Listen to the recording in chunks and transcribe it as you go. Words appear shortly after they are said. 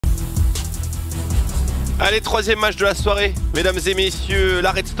Allez, troisième match de la soirée, mesdames et messieurs,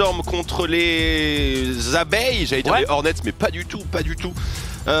 la Red Storm contre les abeilles, j'allais dire les Hornets, mais pas du tout, pas du tout.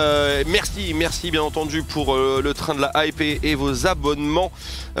 Merci bien entendu pour le train de la hype et vos abonnements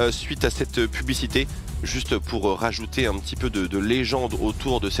suite à cette publicité. Juste pour rajouter un petit peu de légende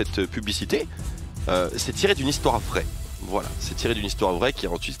autour de cette publicité, c'est tiré d'une histoire vraie. Voilà, c'est tiré d'une histoire vraie qui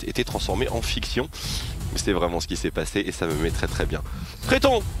a ensuite été transformée en fiction. C'est vraiment ce qui s'est passé et ça me met très bien.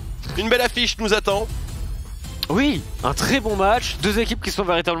 Traitons, une belle affiche nous attend. Oui, un très bon match, deux équipes qui sont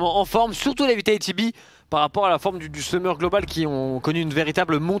véritablement en forme, surtout la VITB par rapport à la forme du Summer Global qui ont connu une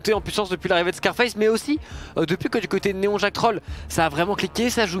véritable montée en puissance depuis l'arrivée de Scarface, mais aussi depuis que du côté de Néon Jack Troll ça a vraiment cliqué,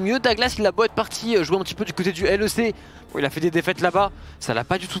 ça joue mieux. Douglas il a beau être parti jouer un petit peu du côté du LEC, où il a fait des défaites là-bas, ça l'a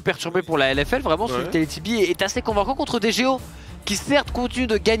pas du tout perturbé pour la LFL, vraiment ce VITB est assez convaincant contre des Géos qui certes continuent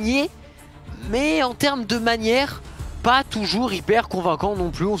de gagner, mais en termes de manière, pas toujours hyper convaincant non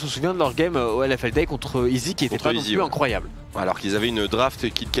plus. On se souvient de leur game au LFL Day contre Easy qui était pas non plus incroyable. Alors qu'ils avaient une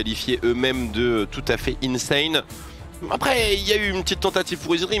draft qu'ils qualifiaient eux-mêmes de tout à fait insane. Après, il y a eu une petite tentative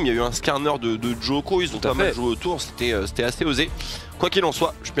pour Easy Dream, il y a eu un scanner de Joko, ils ont pas mal joué autour, c'était assez osé. Quoi qu'il en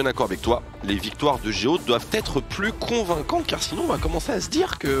soit, je suis bien d'accord avec toi, les victoires de Géo doivent être plus convaincantes car sinon on va commencer à se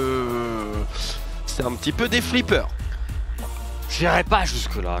dire que c'est un petit peu des flippers. J'irai pas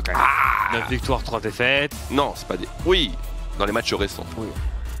jusque là quand même. 9 victoires, 3 défaites. Non, c'est pas des... Oui, dans les matchs récents. Oui.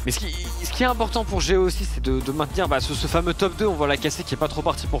 Mais ce qui est important pour Géo aussi, c'est de maintenir ce fameux top 2. On voit la cassée qui est pas trop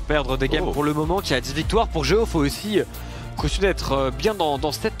partie pour perdre des games pour le moment, qui a 10 victoires. Pour Géo, il faut aussi continuer d'être bien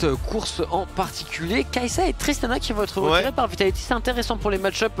dans cette course en particulier. Kaisa et Tristana qui vont être retirés par Vitality, c'est intéressant pour les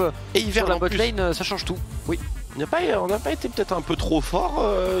match-up. Et sur la botlane, ça change tout. Oui. On n'a pas été peut-être un peu trop fort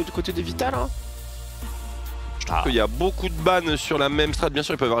du côté des Vital, hein. Je trouve qu'il y a beaucoup de bans sur la même strat. Bien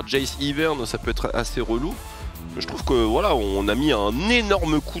sûr, il peut y avoir Jace Ivern, ça peut être assez relou. Je trouve que voilà, on a mis un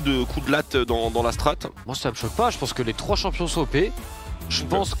énorme coup de latte dans la strat. Moi, ça me choque pas. Je pense que les 3 champions sont OP. Je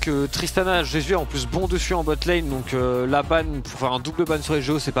pense que Tristana, Jésus est en plus bon dessus en bot lane. Donc la ban, pour faire un double ban sur les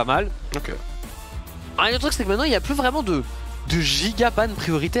Géos, c'est pas mal. Le truc, c'est que maintenant, il n'y a plus vraiment de giga ban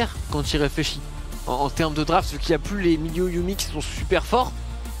prioritaire quand il réfléchit. En termes de draft, vu qu'il n'y a plus les milieux Yumi qui sont super forts.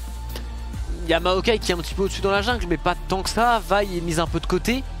 Il y a Maokai qui est un petit peu au-dessus dans la jungle, mais pas tant que ça. Vi est mise un peu de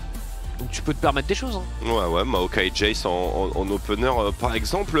côté. Donc tu peux te permettre des choses. Hein. Ouais, Maokai et Jace en opener par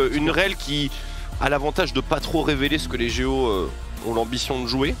exemple. Une rel qui a l'avantage de pas trop révéler ce que les Géos ont l'ambition de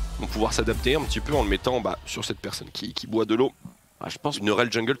jouer. Vont pouvoir s'adapter un petit peu en le mettant sur cette personne qui boit de l'eau. Je pense une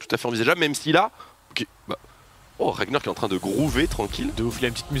rel jungle tout à fait envisageable, même si là... Ragnar qui est en train de groover tranquille. De ouf, il a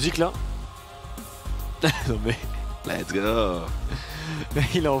une petite musique là. Non mais... Let's go.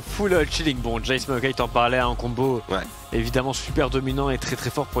 Il est en full chilling. Bon, Jace Maokai t'en parlait, un combo évidemment super dominant et très très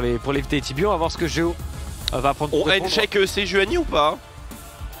fort pour les VTB. On va voir ce que Géo va prendre. On check Sejuani ou pas?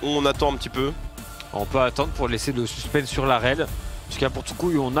 On attend un petit peu. On peut attendre pour laisser le suspense sur la raid. Parce qu'à pour tout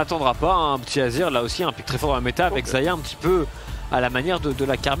coup, on n'attendra pas un petit Azir. Là aussi, un pic très fort dans la méta avec Xayah un petit peu à la manière de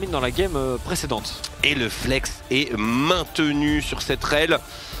la Carmine dans la game précédente. Et le flex est maintenu sur cette rail.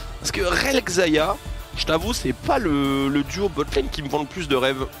 Parce que Rel Xayah, je t'avoue, c'est pas le duo botlane qui me vend le plus de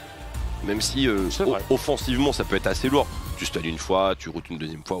rêves. Même si offensivement ça peut être assez lourd. Tu stalles une fois, tu routes une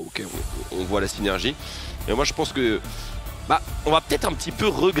deuxième fois, ok, on voit la synergie. Et moi je pense que on va peut-être un petit peu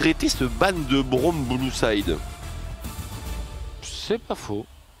regretter ce ban de Braum Blue Side. C'est pas faux.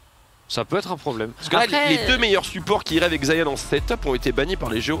 Ça peut être un problème. Parce que là, les 2 meilleurs supports qui iraient avec Xayah dans ce setup ont été bannis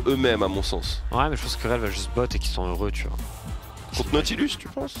par les Géos eux-mêmes à mon sens. Ouais, mais je pense que Rel va juste bot et qu'ils sont heureux, tu vois. Contre Nautilus, tu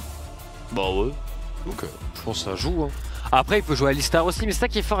penses? Bah ouais. Donc je pense que ça joue. Hein. Après il peut jouer à Alistar aussi, mais c'est ça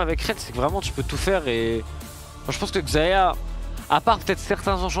qui est fort avec Red, c'est que vraiment tu peux tout faire. Et moi, je pense que Xayah, à part peut-être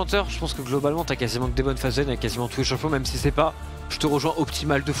certains enchanteurs, je pense que globalement t'as quasiment que des bonnes phases avec quasiment tous les champions, même si c'est pas, je te rejoins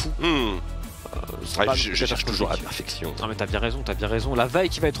optimal de fou. Je cherche toujours la perfection. Non mais t'as bien raison, la Vi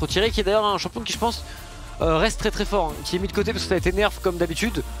qui va être retirée, qui est d'ailleurs un champion qui je pense reste très très fort, qui est mis de côté parce que ça a été nerf comme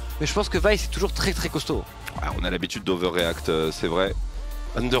d'habitude, mais je pense que Vi c'est toujours très très costaud. On a l'habitude d'overreact, c'est vrai.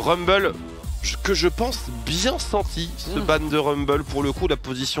 Ban de Rumble, que je pense bien senti, ce ban de Rumble, pour le coup la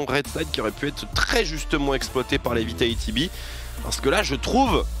position Red Side qui aurait pu être très justement exploitée par les VITB. Parce que là je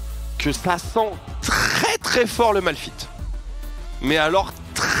trouve que ça sent très très fort le malfit. Mais alors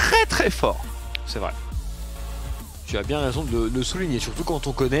très très fort. C'est vrai. Tu as bien raison de le souligner, surtout quand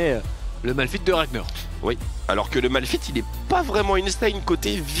on connaît le malfit de Ragnar. Oui, alors que le malfit il est pas vraiment insane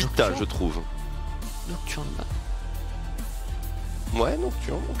côté Vita, je trouve. Nocturne. Ouais,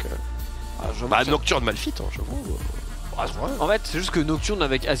 Nocturne, ok. Nocturne Malfit, hein, j'avoue. En fait, c'est juste que Nocturne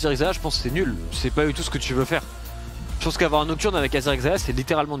avec Azir Xayah, je pense que c'est nul. C'est pas du tout ce que tu veux faire. Je pense qu'avoir un Nocturne avec Azir Xayah, c'est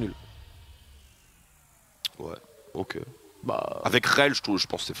littéralement nul. Ouais, ok. Bah... Avec Rel, je pense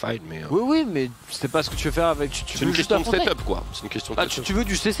que c'est fine, mais... Oui, mais c'est pas ce que tu veux faire avec... C'est une question de setup, quoi. C'est une question de setup. Tu veux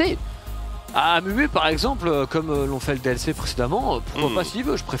du CC. À MUE, par exemple, comme l'ont fait le DLC précédemment, pourquoi pas s'il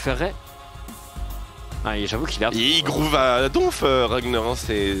veut, je préférerais. Ah, j'avoue qu'il a... Il groove à donf, Ragnar, hein,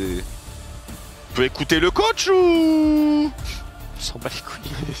 c'est... Tu peux écouter le coach ou... Je sens pas les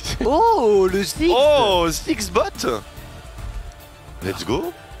couilles. Oh, le Six. Oh, Sixbot. Let's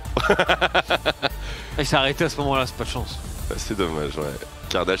go. Il s'est arrêté à ce moment-là, c'est pas de chance. C'est dommage, ouais.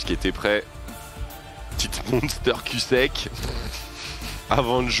 Carnage qui était prêt. Petite monster cul sec.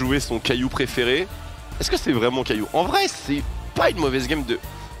 Avant de jouer son caillou préféré. Est-ce que c'est vraiment caillou? En vrai, c'est pas une mauvaise game de...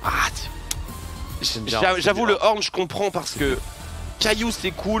 Ah, j'avoue, le Horn, je comprends parce que caillou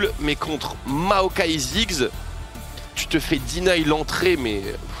c'est cool, mais contre Maokai Ziggs, tu te fais deny l'entrée, mais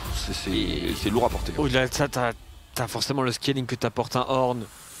c'est lourd à porter. Au-delà de ça, t'as forcément le scaling que t'apporte un Horn.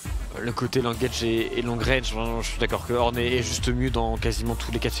 Le côté long edge et long range, je suis d'accord que Horn est juste mieux dans quasiment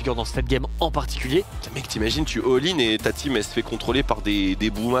tous les cas de figure dans cette game en particulier. Mec, t'imagines, tu all-in et ta team elle se fait contrôler par des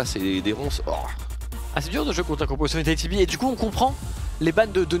boomas et des ronces. Oh. Ah, c'est dur de jouer contre la composition VITB et du coup on comprend les bans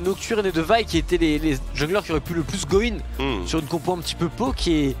de Nocturne et de Vi qui étaient les junglers qui auraient pu le plus go in sur une compo un petit peu po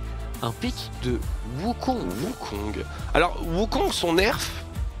qui est un pic de Wukong. Alors Wukong, son nerf,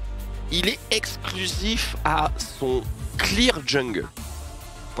 il est exclusif à son clear jungle.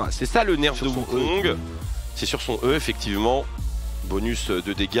 Voilà, c'est ça le nerf de Wukong. C'est sur son E, effectivement. Bonus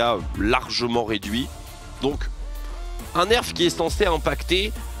de dégâts largement réduit. Donc, un nerf qui est censé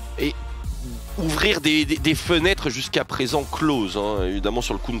impacter et ouvrir des fenêtres jusqu'à présent closes, hein, évidemment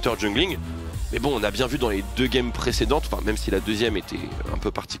sur le counter jungling. Mais bon, on a bien vu dans les deux games précédentes, enfin, même si la deuxième était un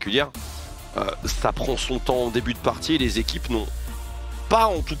peu particulière, ça prend son temps en début de partie et les équipes n'ont pas,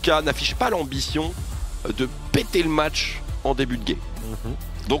 en tout cas, n'affichent pas l'ambition de péter le match en début de game.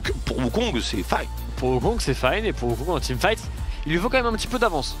 Donc pour Wukong c'est fine. Pour Wukong c'est fine et pour Wukong en teamfight, il lui faut quand même un petit peu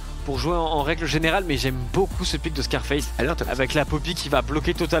d'avance pour jouer en règle générale, mais j'aime beaucoup ce pick de Scarface avec la Poppy qui va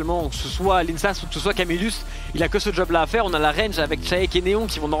bloquer totalement, que ce soit Linsas ou que ce soit Camillus, il a que ce job là à faire. On a la range avec Chaek et Néon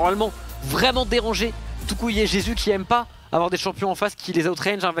qui vont normalement vraiment déranger. Tout coup il y a Jésus qui aime pas avoir des champions en face qui les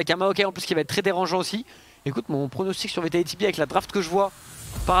outrange, avec un Maokai en plus qui va être très dérangeant aussi. Écoute, mon pronostic sur VITB avec la draft que je vois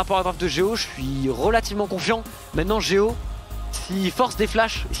par rapport à la draft de Géo, je suis relativement confiant. Maintenant Géo, s'ils forcent des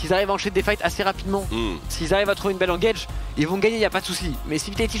flashs, s'ils arrivent à enchaîner des fights assez rapidement, s'ils arrivent à trouver une belle engage, ils vont gagner, il n'y a pas de souci. Mais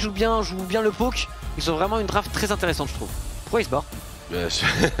si VITB joue bien le poke, ils ont vraiment une draft très intéressante, je trouve. Pourquoi il se barre?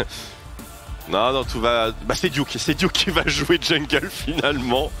 Non, tout va... Bah c'est Duke qui va jouer jungle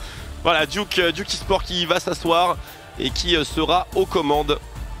finalement. Voilà, Duke eSport qui va s'asseoir et qui sera aux commandes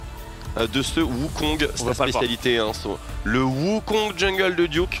de ce Wukong, sa spécialité. Hein, le Wukong jungle de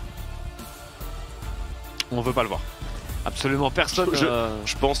Duke. On veut pas le voir. Absolument personne.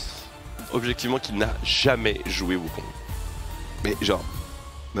 Je pense objectivement qu'il n'a jamais joué Wukong. Mais genre,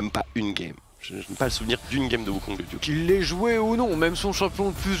 même pas une game. Je n'ai pas le souvenir d'une game de Wukong de Duke. Qu'il l'ait joué ou non, même son champion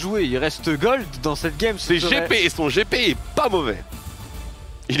le plus joué, il reste gold dans cette game. C'est GP et son GP est pas mauvais.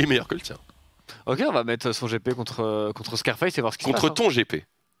 Il est meilleur que le tien. Ok, on va mettre son GP contre Scarface et voir ce qui se passe. Contre ton GP.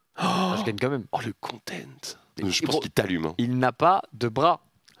 Oh, je gagne quand même. Oh le content. Je pense qu'il t'allume. Hein. Il n'a pas de bras.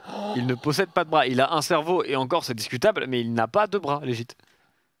 Il ne possède pas de bras. Il a un cerveau et encore c'est discutable, mais il n'a pas de bras, légit.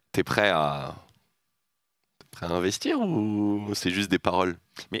 T'es prêt à investir ou c'est juste des paroles?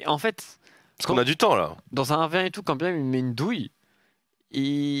 Mais en fait, parce qu'on a du temps là. Dans un 1v1 et tout, quand bien il met une douille,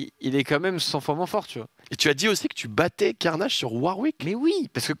 il est quand même 100 fois moins fort, tu vois. Et tu as dit aussi que tu battais Carnage sur Warwick? Mais oui,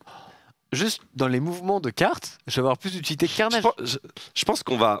 parce que juste dans les mouvements de cartes, je vais avoir plus d'utilité que Carnage. Je pense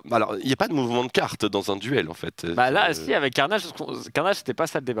qu'on va... Alors, il n'y a pas de mouvement de cartes dans un duel, en fait. Bah là, si, avec Carnage, c'était pas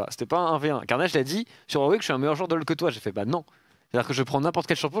ça le débat. C'était pas un 1v1. Carnage l'a dit, sur Warwick, je suis un meilleur joueur de LoL que toi. J'ai fait, bah non. C'est-à-dire que je prends n'importe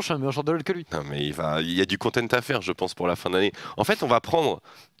quel champion, je suis un meilleur joueur de LoL que lui. Non, mais il y a du content à faire, je pense, pour la fin d'année. En fait, on va prendre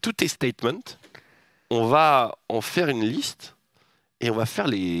tous tes statements, on va en faire une liste, et on va faire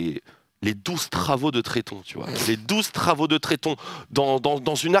les 12 travaux de Tréton, tu vois. Les 12 travaux de Tréton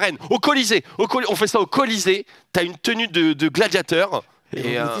dans une arène, au Colisée. On fait ça au Colisée, t'as une tenue de gladiateur.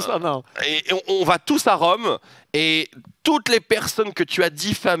 Et on va tous à Rome, et toutes les personnes que tu as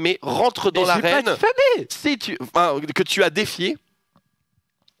diffamées rentrent dans l'arène. Que tu as défiées,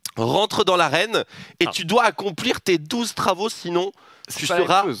 rentrent dans l'arène, et tu dois accomplir tes 12 travaux, sinon tu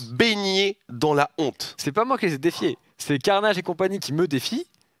seras baigné dans la honte. C'est pas moi qui les ai défiés, c'est Carnage et compagnie qui me défient.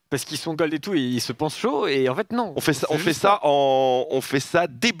 Parce qu'ils sont gold et tout, et ils se pensent chauds, et en fait non. On fait ça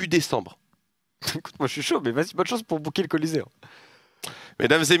début décembre. Écoute, moi je suis chaud, mais vas-y, bonne chance pour booker le Colisée.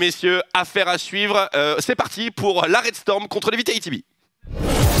 Mesdames et messieurs, affaire à suivre. C'est parti pour la Red Storm contre les VITB.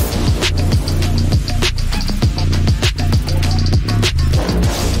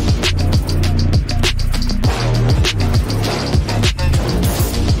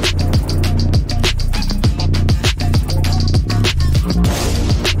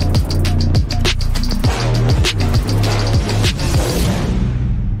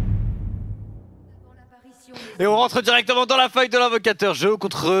 rentre directement dans la feuille de l'invocateur. Jeu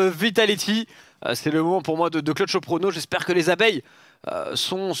contre Vitality. C'est le moment pour moi de clutch au prono. J'espère que les abeilles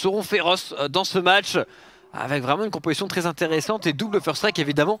seront féroces dans ce match. Avec vraiment une composition très intéressante et double first strike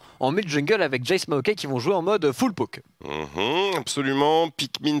évidemment en mid jungle avec Jace Maokai qui vont jouer en mode full poke. Absolument,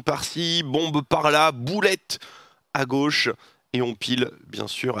 Pikmin par-ci, bombe par-là, boulette à gauche et on pile bien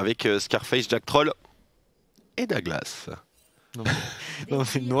sûr avec Scarface, Jack Troll et Douglas. Non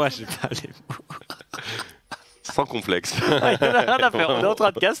mais moi j'ai pas les mots. Sans complexe. Ah, il y en a rien à faire, on est en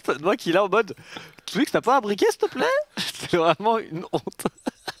train de cast, moi qui est là en mode Twix t'as pas un briquet s'il te plaît? C'est vraiment une honte.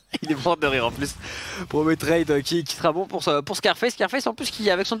 Il est mort de rire en plus. Premier trade qui sera bon pour Scarface. Scarface en plus qui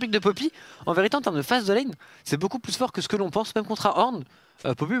avec son pic de Poppy, en vérité en termes de phase de lane, c'est beaucoup plus fort que ce que l'on pense, même contre un Horn.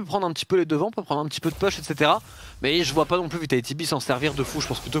 Poppy peut prendre un petit peu les devants, peut prendre un petit peu de push, etc. Mais je vois pas non plus VITB s'en servir de fou. Je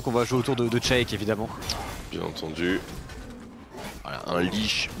pense plutôt qu'on va jouer autour de Chaek évidemment. Bien entendu. Voilà, un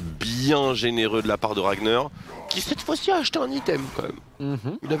leash bien généreux de la part de Ragnar, qui cette fois-ci a acheté un item quand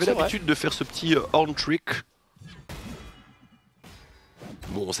même. Il avait l'habitude de faire ce petit horn trick.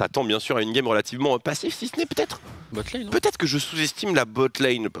 Bon, on s'attend bien sûr à une game relativement passive, si ce n'est peut-être. Botlane, peut-être que je sous-estime la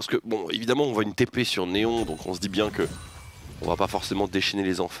botlane, parce que, bon, évidemment, on voit une TP sur Néon, donc on se dit bien que on va pas forcément déchaîner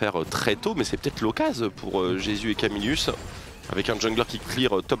les enfers très tôt, mais c'est peut-être l'occasion pour Jésus et Camillus, avec un jungler qui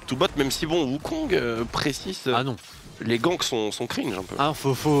clear top to bot, même si, bon, Wukong précise. Ah non. Les ganks sont cringe un peu. Ah,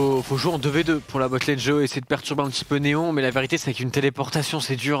 faut jouer en 2v2 pour la botlane Geo, essayer de perturber un petit peu Néon, mais la vérité c'est qu'une téléportation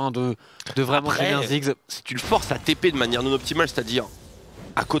c'est dur hein, de vraiment gagner un Ziggs. Si tu le forces à TP de manière non optimale, c'est-à-dire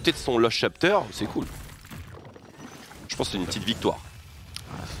à côté de son Lost Chapter, c'est cool. Je pense que c'est une petite victoire.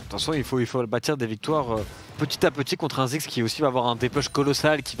 Attention, il faut bâtir des victoires petit à petit contre un Ziggs qui aussi va avoir un dépush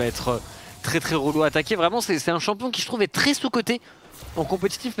colossal, qui va être très relou à attaquer. Vraiment, c'est un champion qui je trouve est très sous-coté en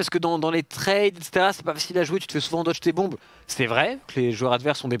compétitif parce que dans les trades, etc., c'est pas facile à jouer, tu te fais souvent dodge tes bombes. C'est vrai que les joueurs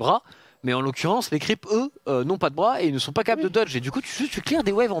adverses ont des bras, mais en l'occurrence, les creeps, eux, n'ont pas de bras et ils ne sont pas capables de dodge. Et du coup, tu clears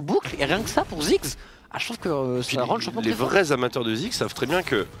des waves en boucle et rien que ça pour Ziggs. Ah, je trouve que ça rend le champion les très vrais fort. amateurs de Ziggs savent très bien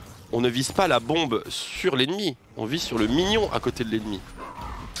que on ne vise pas la bombe sur l'ennemi, on vise sur le mignon à côté de l'ennemi.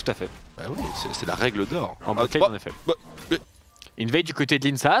 Tout à fait. Bah oui, c'est la règle d'or. En botlane, en effet. Invade du côté de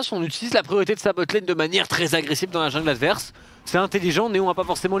l'Insas, on utilise la priorité de sa botlane de manière très agressive dans la jungle adverse. C'est intelligent, Néon n'a pas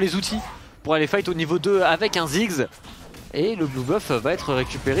forcément les outils pour aller fight au niveau 2 avec un Ziggs. Et le blue buff va être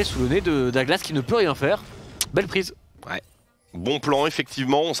récupéré sous le nez de Douglas qui ne peut rien faire. Belle prise. Ouais. Bon plan,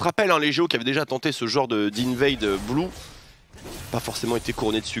 effectivement. On se rappelle, hein, les Géos qui avaient déjà tenté ce genre d'invade blue. Pas forcément été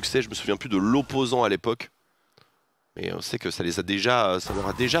couronné de succès, je me souviens plus de l'opposant à l'époque. Mais on sait que ça leur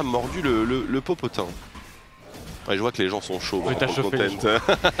a déjà mordu le popotin. Ouais, je vois que les gens sont chauds. Oui, t'as chauffé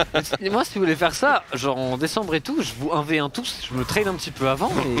les moi, si vous voulez faire ça, genre en décembre et tout, je vous 1v1 tous, je me trade un petit peu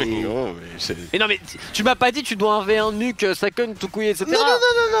avant. Et et non, mais tu m'as pas dit tu dois 1v1 nuke, Sakun, Tukui, etc.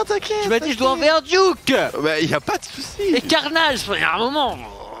 Non, t'inquiète. Tu m'as dit je dois 1v1 Duke. Bah, y a pas de souci. Et Carnage, il y a un moment.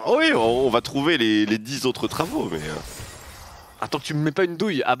 Oui, on va trouver les 10 autres travaux, mais. Attends que tu me mets pas une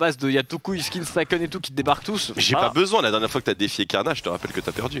douille à base de y'a Tukui, Skin, Sakun et tout qui te débarquent tous. J'ai pas besoin, la dernière fois que t'as défié Carnage, je te rappelle que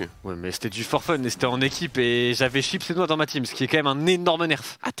t'as perdu. Ouais, mais c'était du for fun et c'était en équipe et j'avais Chips et Noix dans ma team, ce qui est quand même un énorme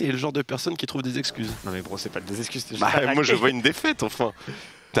nerf. Ah, t'es le genre de personne qui trouve des excuses. Non mais bro, c'est pas des excuses, c'est juste bah, moi je vois une défaite enfin.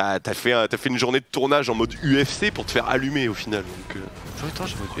 T'as fait une journée de tournage en mode UFC pour te faire allumer au final. Donc, Attends,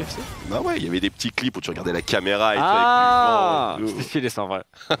 j'ai mode UFC. Bah ouais, il y avait des petits clips où tu regardais la caméra et ah, tout avec le vent. c'est filé ça en vrai.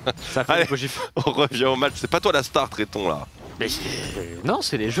 Ça fait allez, on revient au match. C'est pas toi la star, Tréton là. Mais non,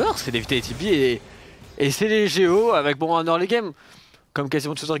 c'est les joueurs, c'est les VITB et c'est les Géos avec bon un early game. Comme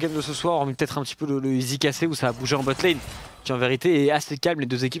quasiment tous les games de ce soir, hormis peut-être un petit peu le easy cassé où ça a bougé en bot lane, qui en vérité est assez calme. Les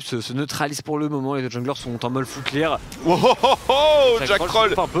deux équipes se neutralisent pour le moment. Les deux junglers sont en mode full clear. Oh oh oh, Jack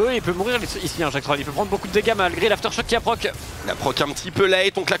Troll un peu, il peut mourir ici, Jack Troll. Il peut prendre beaucoup de dégâts malgré l'aftershock qui a proc. La proc un petit peu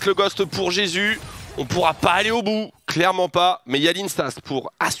late, on claque le ghost pour Jésus. On pourra pas aller au bout, clairement pas. Mais il y a l'Instas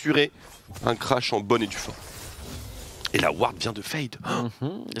pour assurer un crash en bonne et due forme. Et la ward vient de fade.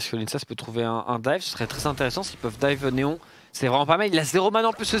 Est-ce que l'Instas peut trouver un dive? Ce serait très intéressant s'ils peuvent dive Néon. C'est vraiment pas mal, il a 0 mana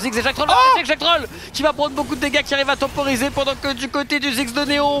en plus ce Ziggs et Jack Troll, Jack Troll qui va prendre beaucoup de dégâts, qui arrive à temporiser pendant que du côté du Ziggs de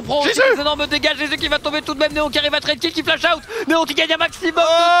Néon on prend aussi des énormes dégâts. Jésus qui va tomber tout de même, Néon qui arrive à trade kill, qui flash out, Néon qui gagne un maximum de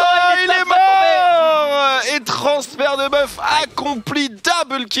temps, il est mort. Et transfert de buff accompli,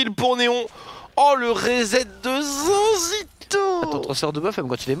 double kill pour Néon. Oh le reset de Zanzito. Attends, transfert de buff même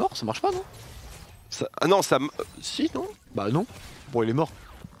quand il est mort, ça marche pas non ça, ah non, ça... Si, non. Bah non, bon il est mort.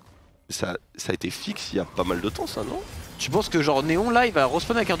 Ça a été fixe il y a pas mal de temps ça, non? Tu penses que genre Néon là il va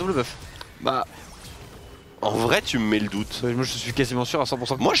respawn avec un double buff? Bah... En vrai tu me mets le doute. Moi je suis quasiment sûr à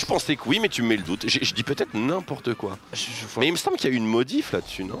 100%. Moi je pensais que oui mais tu me mets le doute. Je dis peut-être n'importe quoi. Mais il me semble qu'il y a eu une modif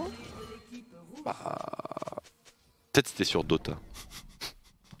là-dessus, non? Bah... Peut-être c'était sur Dota.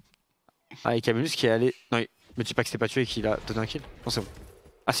 Ah et Camillus qui est allé... Oui. Me dis pas que c'est pas tué et qu'il a donné un kill. Non, c'est bon.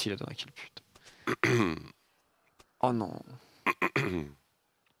 Ah si, il a donné un kill, putain. Oh non.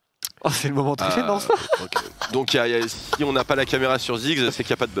 Oh, c'est le moment très gênant ça. Okay. Donc si on n'a pas la caméra sur Ziggs, c'est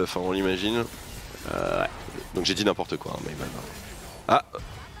qu'il n'y a pas de buff, hein, on l'imagine. Ouais. Donc j'ai dit n'importe quoi, hein, mais ah,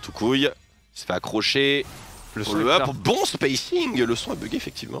 tout couille, il se fait accrocher. Le son bon spacing, le son a bugué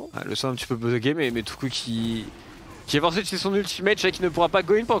effectivement. Ah, le son a un petit peu bugué, mais tout coup qui a forcé d'utiliser son ultimate, je sais qu'il ne pourra pas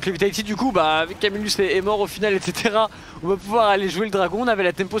go in pendant que le Vitality du coup, bah avec Camillus est mort au final, etc. On va pouvoir aller jouer le dragon, on avait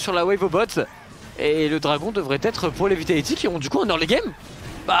la tempo sur la wave au bot. Et le dragon devrait être pour les Vitality qui ont du coup un early game.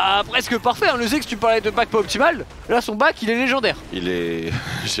 Bah presque parfait, hein. Le Ziggs, tu parlais de back pas optimal, là son back il est légendaire. Il est...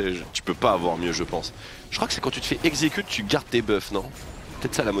 tu peux pas avoir mieux je pense. Je crois que c'est quand tu te fais execute, tu gardes tes buffs, non?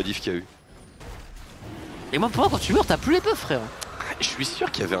 Peut-être ça la modif qu'il y a eu. Et moi pour moi quand tu meurs t'as plus les buffs frère. Je suis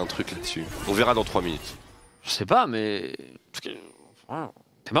sûr qu'il y avait un truc là-dessus. On verra dans 3 minutes. Je sais pas mais... T'es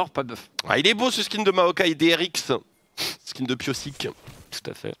mort, pas de buff. Ah, il est beau ce skin de Maokai DRX. Skin de Piosic.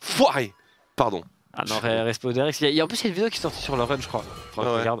 Tout à fait. Foiré. Pardon. Ah non, Respo DRX. En plus il y a une vidéo qui est sortie sur le run je crois.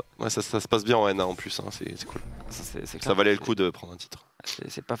 Ouais, ça se passe bien en NA en plus, hein. C'est cool. Ça valait le coup de prendre un titre.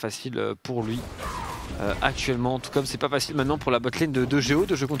 C'est pas facile pour lui. Actuellement, tout comme c'est pas facile maintenant pour la botlane de Géo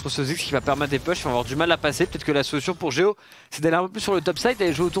de jouer contre ce Ziggs qui va permettre des push, il va avoir du mal à passer. Peut-être que la solution pour Géo c'est d'aller un peu plus sur le top side,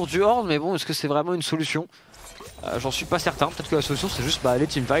 d'aller jouer autour du Horn, mais bon, est-ce que c'est vraiment une solution? J'en suis pas certain. Peut-être que la solution c'est juste les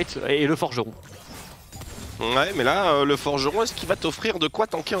teamfights et le forgeron. Ouais, mais là, le forgeron, est-ce qu'il va t'offrir de quoi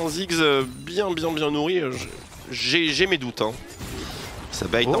tanker un Ziggs bien nourri? J'ai mes doutes, hein. Ça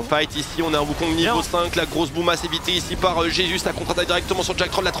bait en fight ici, on a un Wukong niveau 5, la grosse boomasse évitée ici par Jésus, ça contre-attaque directement sur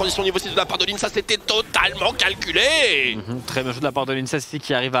Jack Troll, la transition niveau 6 de la part de Lin, ça c'était totalement calculé. Très bien joué de la part de Lin, ça ici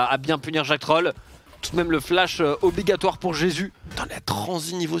qui arrive à bien punir Jack Troll. Tout de même le flash obligatoire pour Jésus. Dans la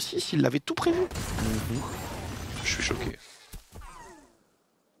transi niveau 6, il l'avait tout prévu. Je suis choqué.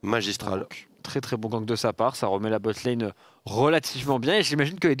 Magistral. Donc, très bon gank de sa part, ça remet la botlane relativement bien et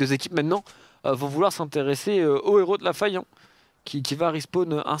j'imagine que les deux équipes maintenant vont vouloir s'intéresser au héros de la faille. Hein. Qui va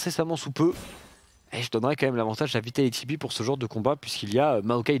respawn incessamment sous peu. Et je donnerais quand même l'avantage à VITB pour ce genre de combat puisqu'il y a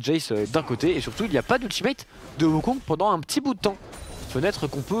Maokai Jace d'un côté et surtout il n'y a pas d'ultimate de Wukong pendant un petit bout de temps. Fenêtre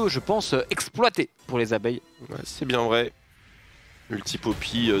qu'on peut je pense exploiter pour les abeilles. Ouais, c'est bien vrai. Ulti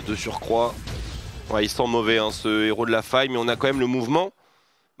Poppy de surcroît. Ouais, il sent mauvais hein, ce héros de la faille mais on a quand même le mouvement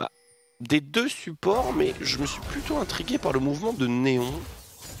des deux supports mais je me suis plutôt intrigué par le mouvement de Néon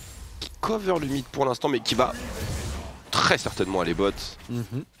qui cover le mid pour l'instant mais qui va très certainement à les bots.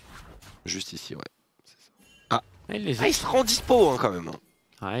 Juste ici, ouais. Ah, il se rend dispo hein, quand même.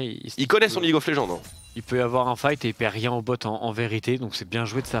 Ouais, il connaît son League of Legends. Hein. Il peut y avoir un fight et il perd rien au bot en vérité, donc c'est bien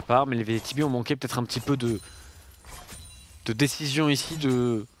joué de sa part. Mais les VITB ont manqué peut-être un petit peu de décision ici,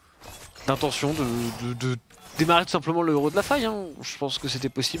 d'intention, de démarrer tout simplement le héros de la faille. Hein. Je pense que c'était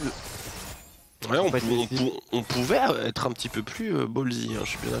possible. Ouais, on pouvait être un petit peu plus ballsy, hein, je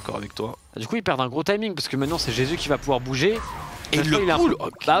suis bien d'accord avec toi. Du coup, ils perdent un gros timing parce que maintenant c'est Jésus qui va pouvoir bouger. Et il le pull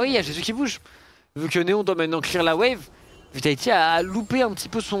Bah oui, il y a Jésus qui bouge. Vu que Néon doit maintenant clear la wave, Vitality a loupé un petit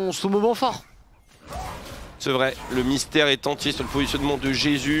peu son moment fort. C'est vrai, le mystère est entier sur le positionnement de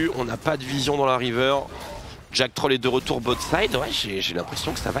Jésus. On n'a pas de vision dans la river. Jack Troll est de retour bot side. Ouais, j'ai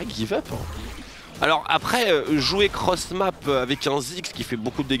l'impression que ça va give up. Hein. Alors après, jouer cross-map avec un Ziggs qui fait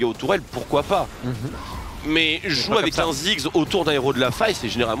beaucoup de dégâts aux tourelles, pourquoi pas mais jouer avec un Ziggs autour d'un héros de la faille, c'est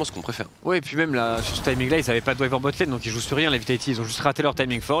généralement ce qu'on préfère. Ouais, et puis même là, sur ce timing là, ils avaient pas de wave en bot lane, donc ils jouent sur rien les Vitality. Ils ont juste raté leur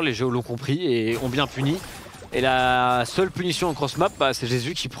timing fort, les Géos l'ont compris et ont bien puni. Et la seule punition en cross-map, c'est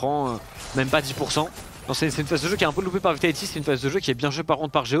Jésus qui prend même pas 10%. C'est une phase de jeu qui est un peu loupée par Vitality, c'est une phase de jeu qui est bien jouée par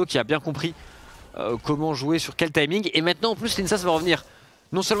contre par Géo, qui a bien compris comment jouer sur quel timing. Et maintenant en plus, Linsas va revenir.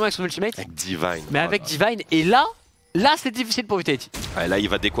 Non seulement avec son ultimate, avec Divine, mais avec Divine. Et là c'est difficile pour Vitality. Ouais, là il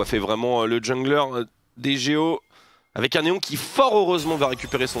va décoiffer vraiment le jungler des Géos. Avec un Néon qui fort heureusement va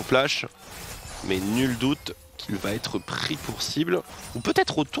récupérer son flash. Mais nul doute qu'il va être pris pour cible. Ou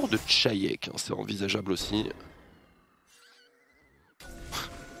peut-être autour de Chayek, hein, c'est envisageable aussi.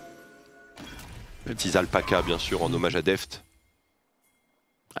 Le petit alpaca bien sûr en hommage à Deft.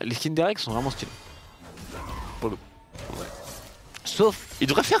 Les skins d'Eric sont vraiment stylés. Pour le... Ouais. Sauf... Il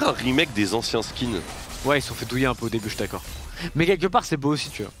devrait faire un remake des anciens skins. Ouais, ils se sont fait douiller un peu au début, je suis d'accord. Mais quelque part, c'est beau aussi,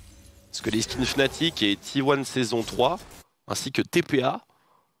 tu vois. Parce que les skins Fnatic et T1 saison 3, ainsi que TPA,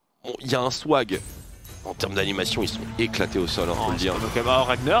 il y a un swag. En termes d'animation, ils sont éclatés au sol, hein, faut le dire. Donc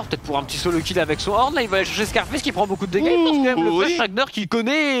Ragnar, peut-être pour un petit solo kill avec son Horn, là il va aller chercher Scarface qui prend beaucoup de dégâts. Il pense quand même le flash Ragnar qui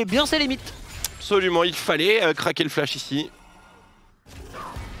connaît bien ses limites. Absolument, il fallait craquer le flash ici.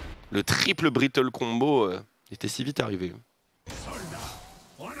 Le triple brittle combo était si vite arrivé.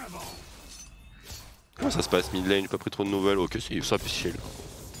 Comment ça se passe mid lane? J'ai pas pris trop de nouvelles. Ok, c'est ça officiel.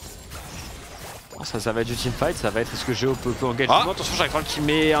 Ça va être du teamfight, ça va être est-ce que Géo peut engager tout le monde. Attention, Jack Troll qui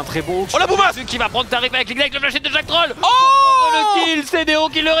met un très bon. Oh la boumasse qui va prendre tarif avec l'ignite, le flash de Jack Troll. Oh le kill, c'est Néon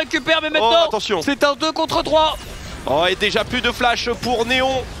qui le récupère, mais maintenant c'est un 2 contre 3. Oh, et déjà plus de flash pour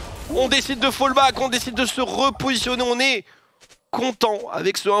Néon. On décide de fallback, on décide de se repositionner. On est content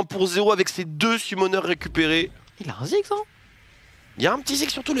avec ce 1 pour 0, avec ces 2 summoners récupérés. Il a un zig, hein. Il y a un petit zig,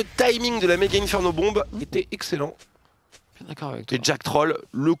 surtout le timing de la méga Inferno Bomb était excellent. Bien d'accord avec toi. Et Jack Troll,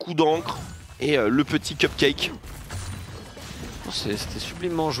 le coup d'encre et le petit cupcake. C'était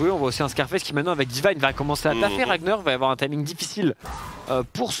sublimement joué. On voit aussi un Scarface qui maintenant avec Divine va commencer à taffer. Ragnar va avoir un timing difficile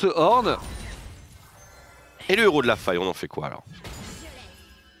pour ce Horn. Et le héros de la faille, on en fait quoi alors?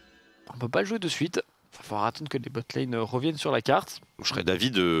 On peut pas le jouer de suite. Il va falloir attendre que les botlane reviennent sur la carte. Je serais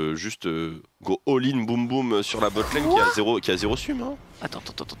d'avis de juste go all-in boom boom sur la botlane qui a 0 sum. Hein. Attends,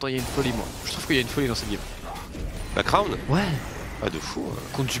 il y a une folie moi. Je trouve qu'il y a une folie dans cette game. La crown? Ouais. Pas de fou.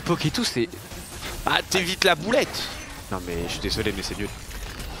 Contre du poke et tout, c'est... Ah, t'évites la boulette. Non mais je suis désolé, mais c'est nul.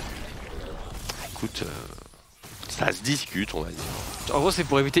 Écoute, ça se discute, on va dire. En gros, c'est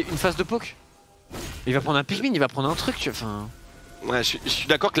pour éviter une phase de poke. Il va prendre un Pikmin, il va prendre un truc, enfin... Ouais, je suis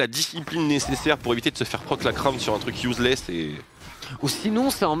d'accord que la discipline nécessaire pour éviter de se faire proc la crown sur un truc useless et... Ou sinon,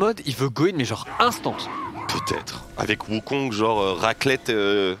 c'est en mode, il veut go in, mais genre instant. Peut-être. Avec Wukong, genre raclette...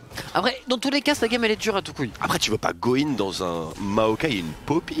 Après, dans tous les cas, sa game, elle est dure à tout couille. Après, tu veux pas go in dans un Maokai et une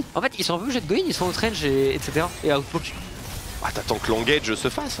Poppy? En fait, ils sont un peu obligés de go in, ils sont au range, etc. Et outpoke. Ah, t'attends que l'engage se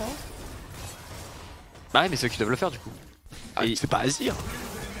fasse, hein? Bah ouais, mais c'est eux qui doivent le faire, du coup. Ah, c'est pas Azir.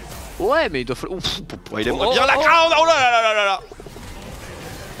 Ouais, mais ils doivent... Ouf. Il aimerait bien la crown. Oh là là là là là.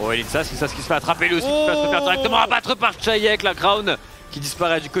 Oh, Elisa, c'est ça ce qui se fait attraper, lui aussi qui va se faire directement abattre par Chayek, la crown qui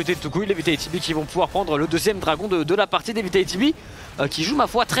disparaît du côté de Tukui. Les VITB qui vont pouvoir prendre le 2ème dragon de la partie des VITB qui jouent ma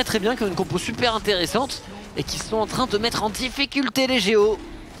foi très bien, qui ont une compo super intéressante et qui sont en train de mettre en difficulté les Géos.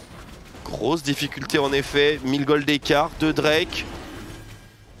 Grosse difficulté en effet, 1000 gold d'écart de Drake.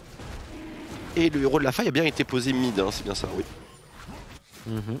 Et le héros de la faille a bien été posé mid, hein, c'est bien ça, oui.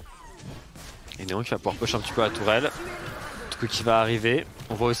 Et Néon qui va pouvoir push un petit peu la tourelle. Qui va arriver.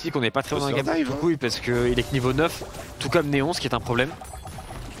 On voit aussi qu'on n'est pas très loin d'un game de parce qu'il est que niveau 9, tout comme Néon, ce qui est un problème.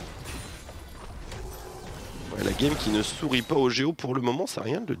 Ouais, la game qui ne sourit pas au Géo pour le moment, ça n'a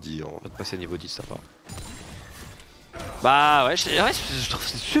rien de dire. On va te passer niveau 10, ça va. Bah ouais, je trouve que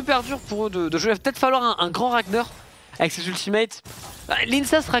c'est super dur pour eux de jouer. Il va peut-être falloir un grand Ragnar avec ses ultimates.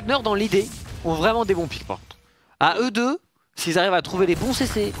 L'Insas Ragnar, dans l'idée, ont vraiment des bons pics par contre. À eux deux, s'ils arrivent à trouver les bons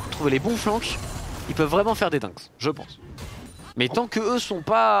CC, trouver les bons flanks, ils peuvent vraiment faire des dingues, je pense. Mais tant que eux sont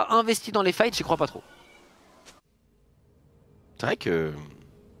pas investis dans les fights, j'y crois pas trop. C'est vrai que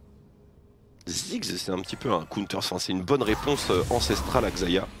Ziggs c'est un petit peu un counter, enfin, c'est une bonne réponse ancestrale à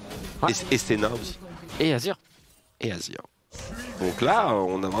Xayah. Ouais. Et Senna aussi. Et Azir. Et Azir. Donc là,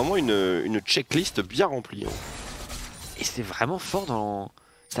 on a vraiment une checklist bien remplie. Hein. Et c'est vraiment fort dans...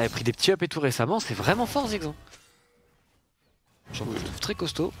 Ça avait pris des petits ups et tout récemment, c'est vraiment fort Ziggs. Je trouve très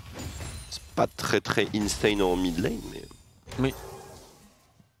costaud. C'est pas très insane en mid lane, mais... Oui.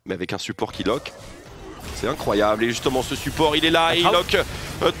 Mais avec un support qui lock, c'est incroyable. Et justement, ce support, il est là et il lock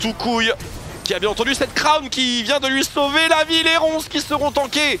Tukui, qui a bien entendu cette crown qui vient de lui sauver la vie. Les ronces qui seront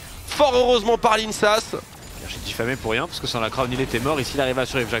tankés, fort heureusement par l'Insas. J'ai diffamé pour rien, parce que sans la crown, il était mort. Ici, il arrive à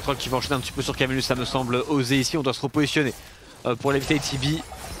survivre. Jack Troll qui va enchaîner un petit peu sur Camillus, ça me semble osé ici. On doit se repositionner pour l'éviter VITB.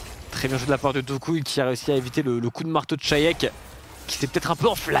 Très bien joué de la part de Tukui qui a réussi à éviter le coup de marteau de Chayek, qui s'est peut-être un peu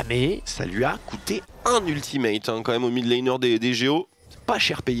enflammé. Ça lui a coûté un ultimate hein, quand même au mid laner des Géos. Pas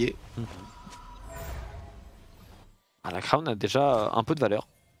cher payé. La crown a déjà un peu de valeur.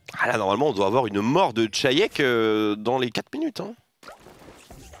 Ah là normalement on doit avoir une mort de Chayek dans les 4 minutes. Hein.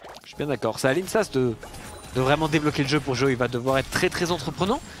 Je suis bien d'accord. C'est à l'Insas de vraiment débloquer le jeu pour jouer. Il va devoir être très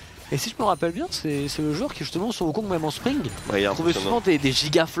entreprenant. Et si je me rappelle bien, c'est le joueur qui justement sur Wukong même en spring trouvait souvent des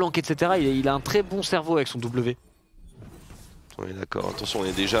giga flanks etc. Il a un très bon cerveau avec son W. On est d'accord, attention on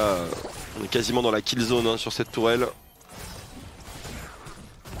est quasiment dans la kill zone hein, sur cette tourelle.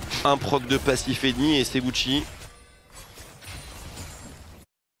 Un proc de passif et demi et c'est Gucci.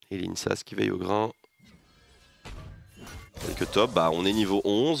 Et l'Insas qui veille au grain. Quelques top, bah on est niveau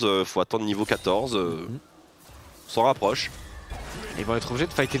 11, faut attendre niveau 14. On s'en rapproche. Ils vont être obligés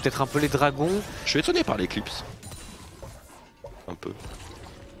de fighter peut-être un peu les dragons. Je suis étonné par l'éclipse. Un peu.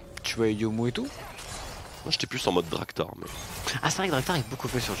 Tu vois Yomu et tout? Moi j'étais plus en mode Draktar. Mais... Ah c'est vrai que Draktar est beaucoup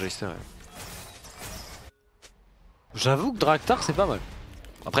fait sur Joyster. Ouais. J'avoue que Draktar c'est pas mal.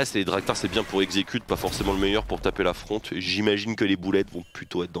 Après Draktar c'est bien pour exécute, pas forcément le meilleur pour taper la front. J'imagine que les boulettes vont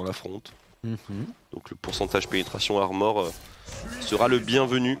plutôt être dans la front. Donc le pourcentage pénétration armor sera le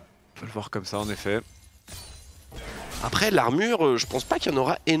bienvenu. On peut le voir comme ça en effet. Après l'armure, je pense pas qu'il y en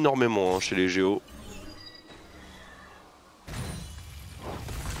aura énormément hein, chez les Géos.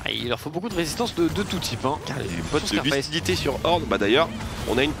 Il leur faut beaucoup de résistance de tout type. Hein. Il y a une pote de lucidité sur Horde. Bah d'ailleurs,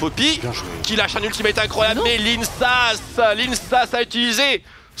 on a une Poppy qui lâche un ultimate incroyable, mais l'Instas a utilisé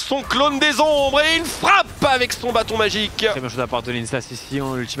son clone des ombres et il frappe avec son bâton magique. Très bien chose à part de l'Instas ici.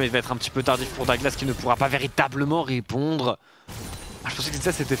 L'ultimate va être un petit peu tardif pour Douglas qui ne pourra pas véritablement répondre. Je pensais que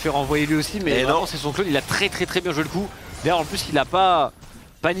l'Instas s'était fait renvoyer lui aussi, mais non, c'est son clone. Il a très bien joué le coup. D'ailleurs, en plus, il a pas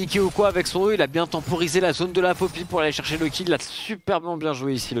paniqué ou quoi avec son E, il a bien temporisé la zone de la Poppy pour aller chercher le kill. Il a superbement bien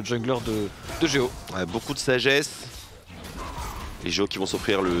joué ici, le jungler de Géo. Ouais, beaucoup de sagesse. Les Géo qui vont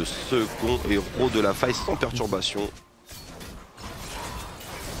s'offrir le second héros de la faille sans perturbation.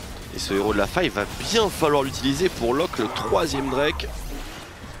 Et ce héros de la faille va bien falloir l'utiliser pour lock le 3ème Drake.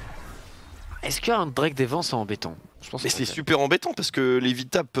 Est-ce qu'un Drake défense c'est embêtant? Mais c'est super embêtant parce que les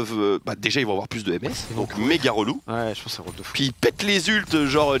VITB peuvent... déjà ils vont avoir plus de MS, donc méga relou. Ouais, je pense que c'est relou de fou. Puis ils pètent les ults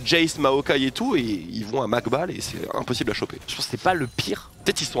genre Jace, Maokai et tout et ils vont à Macball et c'est impossible à choper. Je pense que c'est pas le pire.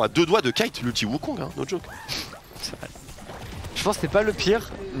 Peut-être ils sont à 2 doigts de kite l'ulti Wukong, hein, no joke. C'est vrai. Je pense que c'est pas le pire,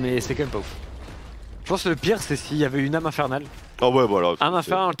 mais c'est quand même pas ouf. Je pense que le pire c'est s'il y avait une âme infernale. Ah ouais voilà. Âme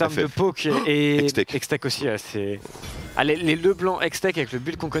infernale en termes de poke et Extech aussi, c'est... Allez, les deux blancs Extech avec le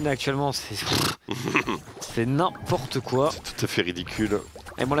build qu'on connaît actuellement, c'est n'importe quoi. C'est tout à fait ridicule.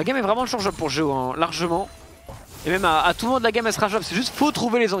 Et bon, la game est vraiment changeable pour Géo, hein, largement. Et même à tout moment de la game, elle sera jouable. C'est juste faut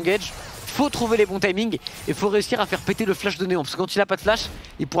trouver les engages, faut trouver les bons timings et faut réussir à faire péter le flash de Néon. Parce que quand il a pas de flash,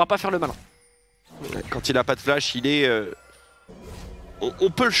 il pourra pas faire le malin. Quand il a pas de flash, il est...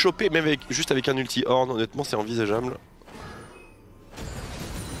 On peut le choper même juste avec un ulti Horn, honnêtement c'est envisageable.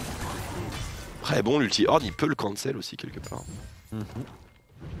 Très bon, l'ulti Horde, il peut le cancel aussi quelque part.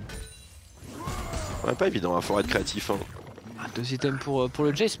 Ouais, pas évident, il faudra être créatif. Hein. 2 items pour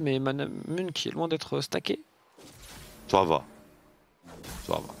le Jace, mais Moon qui est loin d'être stacké. Ça va.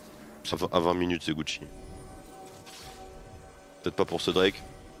 Ça va. Ça va. À 20 minutes, c'est Gucci. Peut-être pas pour ce Drake.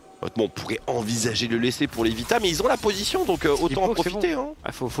 Honnêtement, on pourrait envisager de le laisser pour les Vita, mais ils ont la position, donc autant en profiter. Bon.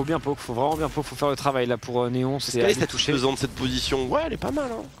 Hein. Faut bien poke, faut vraiment bien poke, faut faire le travail là pour Néon. C'est aller toucher. De cette position, ouais, elle est pas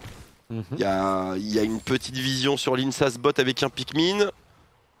mal. Hein. Il y a une petite vision sur l'Insas bot avec un Pikmin.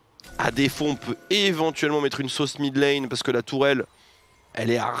 À défaut, on peut éventuellement mettre une sauce mid lane parce que la tourelle,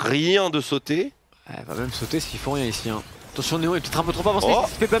 elle est à rien de sauter. Elle va même sauter s'il faut rien ici. Hein. Attention, Néon est peut-être un peu trop avancé.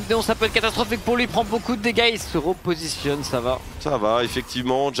 Si fait comme Néon, ça peut être catastrophique pour lui. Il prend beaucoup de dégâts. Il se repositionne, ça va. Ça va,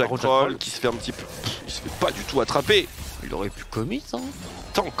 effectivement. Jack Troll qui se fait un petit peu. Il se fait pas du tout attraper. Il aurait pu commit, hein.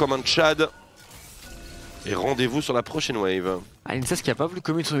 Tant comme un Tchad. Et rendez-vous sur la prochaine wave. Ah, l'Insas qui a pas voulu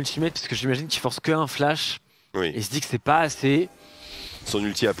commit son ultimate parce que j'imagine qu'il force qu'un flash. Oui. Et il se dit que c'est pas assez. Son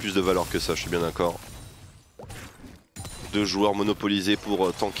ulti a plus de valeur que ça, je suis bien d'accord. 2 joueurs monopolisés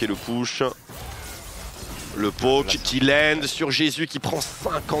pour tanker le push. Le poke qui land sur Jésus qui prend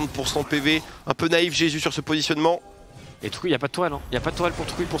 50% PV. Un peu naïf Jésus sur ce positionnement. Et du coup, il n'y a pas de toile. Hein. Il n'y a pas de toile pour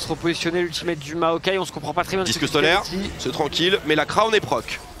Truy pour se repositionner. L'ultimate du Maokai, on se comprend pas très bien. Disque solaire, c'est tranquille, mais la crown est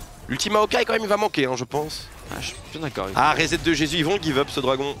proc. L'ultime Maokai quand même il va manquer, hein, je pense. Ah, je suis bien d'accord. Ah, reset de Jésus, ils vont give up ce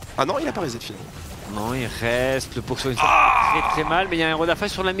dragon. Ah non, il a pas reset finalement. Non, il reste. Le Poxo très mal, mais il y a un héros d'affaire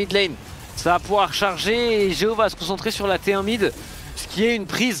sur la mid lane. Ça va pouvoir charger et Géo va se concentrer sur la T1 mid, ce qui est une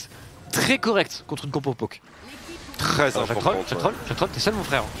prise très correcte contre une compo poke. Très important. Jack Troll, t'es seul mon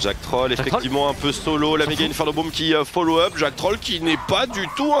frère. Jack Troll, effectivement un peu solo, la méga Inferno Bomb qui follow up. Jack Troll qui n'est pas du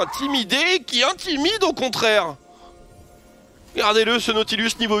tout intimidé, qui intimide au contraire. Regardez-le, ce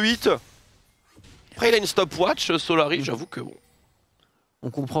Nautilus niveau 8. Après il a une stopwatch, Solari, j'avoue que bon. On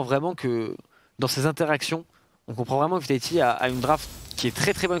comprend vraiment que dans ces interactions, on comprend vraiment que VITB a une draft qui est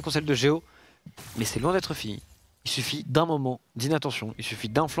très bonne contre celle de Géo, mais c'est loin d'être fini. Il suffit d'un moment d'inattention, il suffit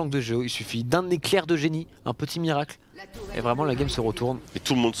d'un flank de Géo, il suffit d'un éclair de génie, un petit miracle, et vraiment la game se retourne. Et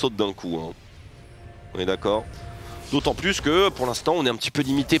tout le monde saute d'un coup, hein. On est d'accord. D'autant plus que pour l'instant on est un petit peu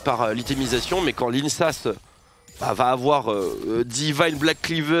limité par l'itemisation, mais quand l'Insas va avoir Divine Black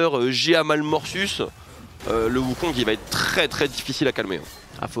Cleaver, Géa Malmorsus, le Wukong il va être très difficile à calmer.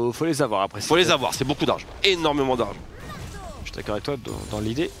 Hein. Ah, faut les avoir après. Faut les avoir, c'est beaucoup d'argent, énormément d'argent. Je suis d'accord avec toi dans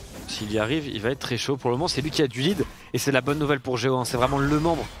l'idée. S'il y arrive, il va être très chaud. Pour le moment, c'est lui qui a du lead. Et c'est la bonne nouvelle pour Géo. Hein. C'est vraiment le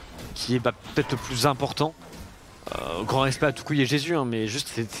membre qui est peut-être le plus important. Grand respect à Toucouille et Jésus. Hein, mais juste,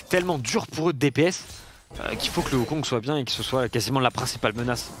 c'est tellement dur pour eux de DPS qu'il faut que le Wukong soit bien et que ce soit quasiment la principale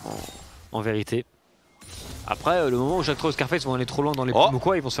menace en vérité. Après, le moment où Jack Troll et Scarface vont aller trop loin dans les poules ou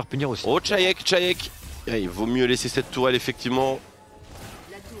quoi, ils vont se faire punir aussi. Oh, Chayek. Il vaut mieux laisser cette tourelle, effectivement.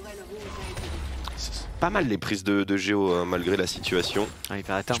 Pas mal les prises de Géo hein, malgré la situation. Ah,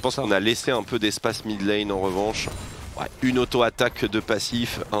 je pense qu'on a laissé un peu d'espace mid lane en revanche. Ouais, une auto-attaque de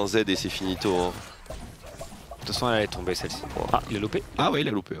passif, un Z et c'est finito. Hein. De toute façon elle allait tomber celle-ci. Ah, il a loupé. Ah ouais, il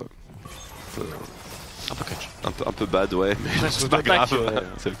a loupé. Ouais. Un peu catch. Un peu bad, ouais, mais c'est pas grave.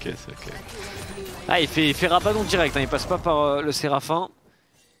 C'est ok, c'est ok. Ah, il fait rabadon direct, hein. Il passe pas par le Séraphin.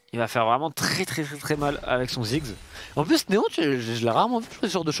 Il va faire vraiment très mal avec son Ziggs. En plus, Néon, je l'ai rarement vu jouer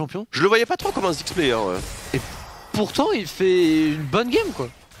ce genre de champion. Je le voyais pas trop comme un Ziggs player. Ouais. Et pourtant, il fait une bonne game, quoi.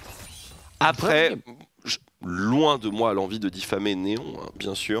 Après, loin de moi l'envie de diffamer Néon, hein,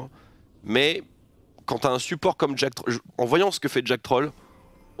 bien sûr. Mais quand t'as un support comme Jack Troll, en voyant ce que fait Jack Troll,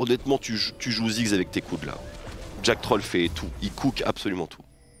 honnêtement, tu joues Ziggs avec tes coudes là. Jack Troll fait tout, il cook absolument tout.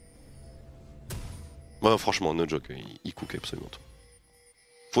 Ouais, franchement, no joke, il cook absolument tout.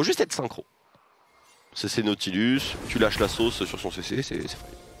 Faut juste être synchro. CC Nautilus, tu lâches la sauce sur son CC, c'est vrai.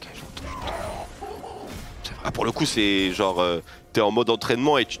 Ah, pour le coup, c'est genre, t'es en mode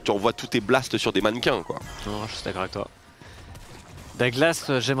entraînement et tu t'envoies tous tes blasts sur des mannequins, quoi. Non, je suis d'accord avec toi.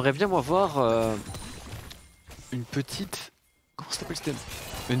 Douglas, j'aimerais bien moi voir une petite... Comment ça s'appelle ce thème?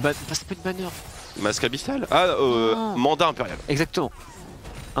 C'est pas une banner. Masque abyssal? Ah, mandat impérial. Exactement.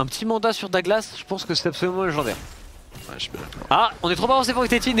 Un petit mandat sur Douglas, je pense que c'est absolument légendaire. Ouais, je suis bien d'accord. Ah, on est trop avancé pour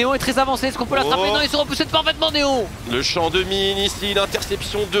VITB. Néon est très avancé. Est-ce qu'on peut l'attraper? Non, ils se repoussent parfaitement, Néon. Le champ de mine ici,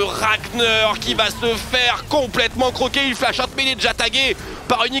 l'interception de Ragnar qui va se faire complètement croquer. Il flash out, mais il est déjà tagué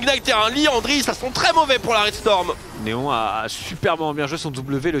par une Ignite et un Liandry. Ça sent très mauvais pour la Red Storm. Néon a superbement bien joué son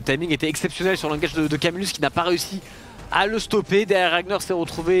W. Le timing était exceptionnel sur l'engage de Camillus qui n'a pas réussi à le stopper. Derrière, Ragnar s'est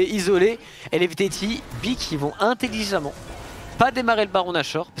retrouvé isolé. Et les VITB qui vont intelligemment pas démarrer le Baron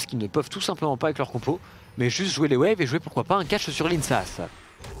Nashor parce qu'ils ne peuvent tout simplement pas avec leur compo. Mais juste jouer les waves et jouer pourquoi pas un catch sur l'Insas.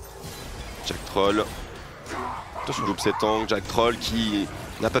 Jack Troll. Attention, loupe cet angle. Jack Troll qui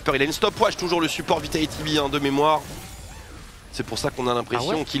n'a pas peur. Il a une stopwatch, toujours le support VITB hein, de mémoire. C'est pour ça qu'on a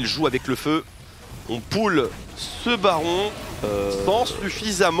l'impression qu'il joue avec le feu. On pull ce baron sans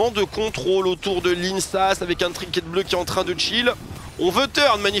suffisamment de contrôle autour de l'Insas avec un trinket bleu qui est en train de chill. On veut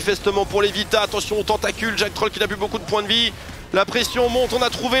turn manifestement pour les Vita. Attention aux tentacules. Jack Troll qui n'a plus beaucoup de points de vie. La pression monte, on a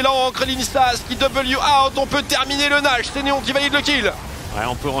trouvé l'encre, l'Insas qui W out, on peut terminer le Nash, c'est Néon qui valide le kill. Ouais,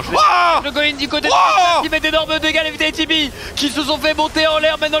 on peut ranger le Goin du côté de qui met d'énormes dégâts, les VITB qui se sont fait monter en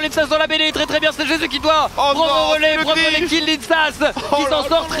l'air. Maintenant l'Insas dans la mêlée, très bien, c'est Jésus qui doit prendre relais kill l'Insas qui s'en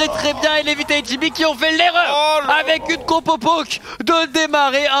sort très bien. Et les VITB qui ont fait l'erreur avec une compo poke de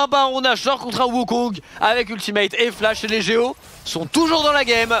démarrer un Baron Nashor contre un Wukong avec Ultimate et Flash. Et les Géos sont toujours dans la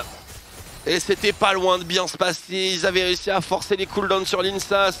game. Et c'était pas loin de bien se passer, ils avaient réussi à forcer les cooldowns sur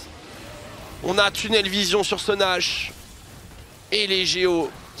l'Insas. On a tunnel vision sur ce Nash. Et les Géos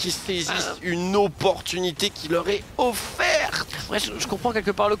qui saisissent une opportunité qui leur est offerte. Ouais, je comprends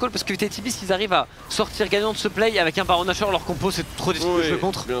quelque part le call parce que VITB s'ils arrivent à sortir gagnant de ce play avec un Baron Nashor, leur compo c'est trop difficile de jouer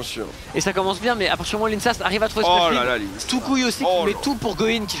contre. Bien sûr. Et ça commence bien, mais à partir du moment où l'Insas arrive à trouver ce tout couille aussi qui met tout pour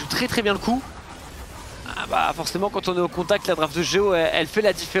Goin qui joue très bien le coup. Ah bah forcément quand on est au contact, la draft de Géo elle fait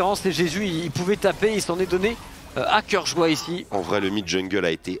la différence. Et Jésus il pouvait taper, il s'en est donné à cœur joie ici. En vrai le mid jungle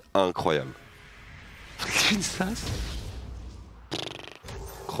a été incroyable. L'Insas.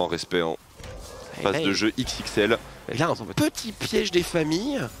 Grand respect en phase de jeu XXL. Il y a un petit piège des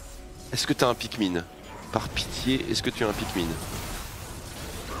familles. Est-ce que tu as un Pikmin? Par pitié, est-ce que tu as un Pikmin?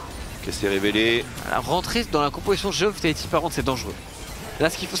 Ok, c'est révélé. Alors, rentrer dans la composition Géo VITB par contre c'est dangereux. Là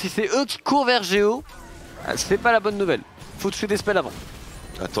ce qu'il faut, si c'est eux qui courent vers Géo, c'est pas la bonne nouvelle. Faut tuer des spells avant.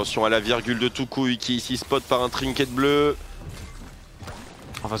 Attention à la virgule de Toucouille qui ici spot par un trinket bleu.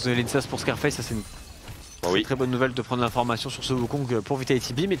 Enfin, donner l'Insas pour Scarface, ça c'est une très bonne nouvelle de prendre l'information sur ce Wukong pour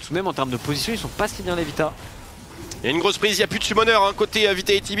VITB. Mais tout de même en termes de position, ils sont pas si bien les Vita. Il y a une grosse prise, il n'y a plus de summoner hein, côté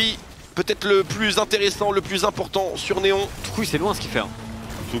VITB. Peut-être le plus intéressant, le plus important sur Néon. Toucouille c'est loin ce qu'il fait.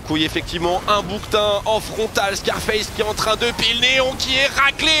 Toucouille effectivement un bouquetin en frontal, Scarface qui est en train de pile, Néon qui est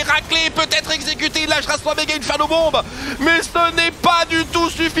raclé, peut-être exécuté, il lâchera son méga Inferno bombe, mais ce n'est pas du tout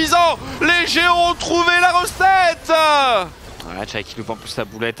suffisant. Les Géos ont trouvé la recette. Voilà, Chai qui loupe en plus sa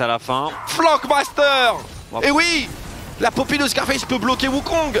boulette à la fin. Flankmaster. Et oui, la popée de Scarface peut bloquer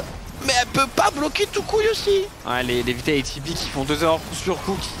Wukong, mais elle peut pas bloquer Toucouille aussi. Ouais, les VITB qui font 2 erreurs coup sur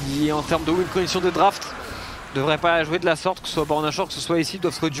coup, qui en termes de win condition de draft devraient pas jouer de la sorte, que ce soit Baron Nashor, que ce soit ici, ils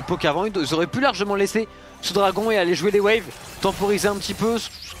doivent trouver du poke avant. Ils auraient pu largement laisser ce dragon et aller jouer les waves, temporiser un petit peu. Ce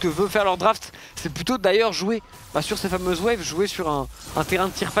que veut faire leur draft, c'est plutôt d'ailleurs jouer sur ces fameuses waves, jouer sur un terrain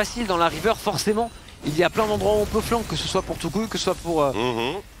de tir facile dans la river. Forcément, il y a plein d'endroits où on peut flank, que ce soit pour Toucouille, que ce soit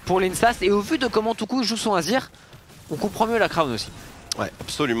pour l'Insas. Et au vu de comment Toucouille joue son Azir, on comprend mieux la Crown aussi. Ouais,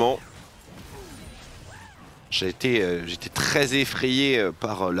 absolument. J'étais très effrayé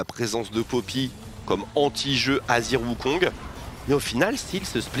par la présence de Poppy comme anti-jeu Azir Wukong, mais au final s'il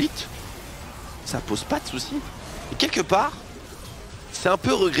se split, ça pose pas de soucis. Et quelque part, c'est un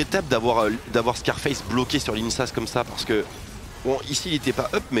peu regrettable d'avoir Scarface bloqué sur l'Insas comme ça, parce que bon, ici il était pas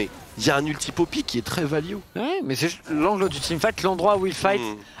up, mais il y a un ulti Poppy qui est très value. Ouais, mais c'est l'angle du teamfight, l'endroit où ils fight,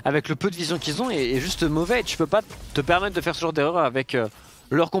 avec le peu de vision qu'ils ont, est juste mauvais. Tu peux pas te permettre de faire ce genre d'erreur avec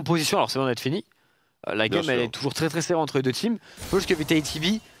leur composition. Alors c'est bon d'être fini. La game elle est toujours très très serrée entre les deux teams. Il faut juste que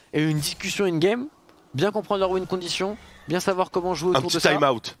VITB ait une discussion in-game, bien comprendre leur win condition, bien savoir comment jouer autour de ça. Un petit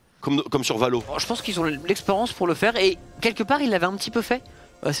time-out, comme sur Valo. Je pense qu'ils ont l'expérience pour le faire et quelque part ils l'avaient un petit peu fait.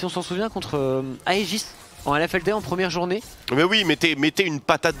 Si on s'en souvient contre Aegis en LFL en première journée. Mais oui, mettez une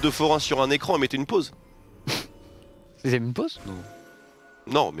patate de forain sur un écran et mettez une pause. Vous avez une pause?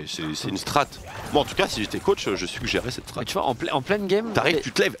 Non, mais c'est une strat. Moi en tout cas, si j'étais coach, je suggérais cette strat. Mais tu vois, en pleine game... T'arrives,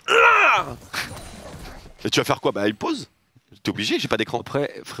 tu te lèves. Et tu vas faire quoi? Bah une pause. T'es obligé, j'ai pas d'écran.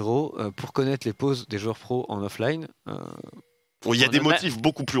 Après, frérot, pour connaître les pauses des joueurs pro en offline... Il y a des motifs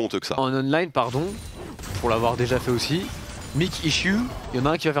beaucoup plus honteux que ça. En online, pardon, pour l'avoir déjà fait aussi, Mick issue, il y en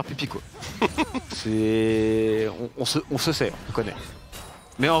a un qui va faire pipi quoi. C'est... On se sait, on connaît.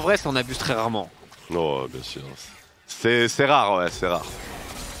 Mais en vrai, ça en abuse très rarement. Non, bien sûr. C'est rare, ouais, c'est rare.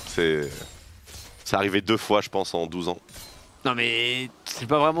 C'est arrivé 2 fois, je pense, en 12 ans. Non mais c'est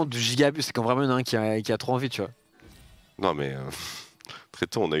pas vraiment du giga abus, c'est quand vraiment il y en a un qui a trop envie, tu vois. Non mais très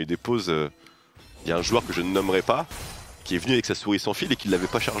tôt, on a eu des pauses. Il y a un joueur que je ne nommerai pas qui est venu avec sa souris sans fil et qui ne l'avait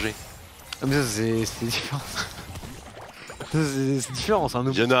pas chargé. Ah mais ça c'est différent. C'est différent, c'est un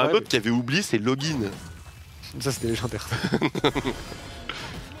autre. Il y en a un autre qui avait oublié ses logins. Ça c'était légendaire.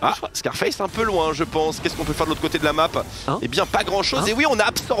 Ah, Scarface un peu loin je pense. Qu'est-ce qu'on peut faire de l'autre côté de la map? Eh bien pas grand chose. Et oui, on a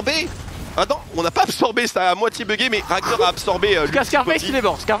absorbé. Ah non, on n'a pas absorbé, ça a à moitié bugué, mais Ragnar a absorbé. En tout cas, Scarface il est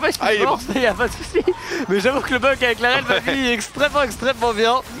mort. Scarface il est mort, ça y a pas de soucis. Mais j'avoue que le bug avec la reine va finir extrêmement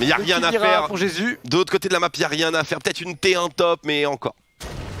bien. Mais y a rien à faire. Pour Jésus. De l'autre côté de la map, y a rien à faire. Peut-être une T1 top, mais encore.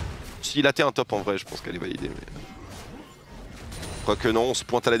 Si la T1 top en vrai, je pense qu'elle est validée. Mais... Quoique non, on se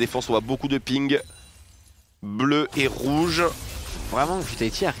pointe à la défense, on voit beaucoup de ping. Bleu et rouge. Vraiment,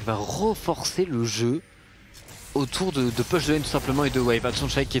 VITB arrive à renforcer le jeu autour de push de lane tout simplement et de wave. Attention,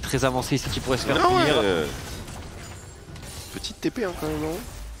 Shake qui est très avancé ici, qui pourrait se faire punir. Petite TP hein, quand même, non?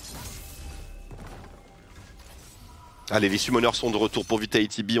 Allez, les summoners sont de retour pour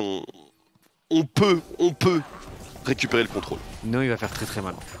VITB. On peut récupérer le contrôle. Non, il va faire très très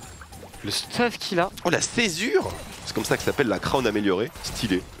mal. Le stuff qu'il a. Oh, la césure! C'est comme ça que ça s'appelle la crown améliorée.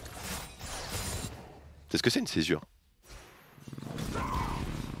 Stylé. C'est ce que c'est une césure?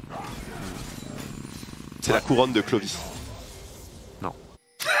 C'est la couronne de Clovis. Non.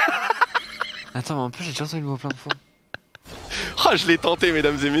 Attends, mais en plus j'ai déjà entendu le mot plein de fois. Ah, je l'ai tenté,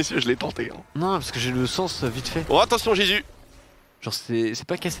 mesdames et messieurs, je l'ai tenté. Hein. Non, parce que j'ai le sens vite fait. Oh, attention, Jésus! Genre, c'est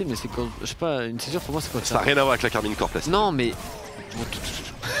pas cassé, mais c'est quand. Je sais pas, une césure pour moi, c'est quoi ça? Ça n'a rien à voir avec la Carmine Corp là. Non, mais.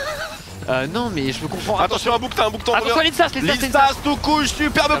 Non, mais je me comprends. Attention, un bouquetin. Attention, Linstas tout couche,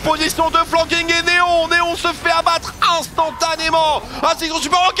 superbe position de flanking et Néon se fait abattre instantanément. Ah, c'est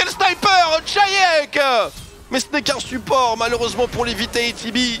super, oh, quel sniper, Chayek. Mais ce n'est qu'un support, malheureusement pour les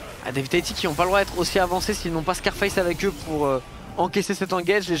VITB. Ah, des VITB qui n'ont pas le droit d'être aussi avancés s'ils n'ont pas Scarface avec eux pour encaisser cet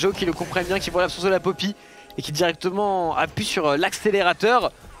engage. Les joueurs qui le comprennent bien, qui voient l'absence de la Poppy et qui directement appuient sur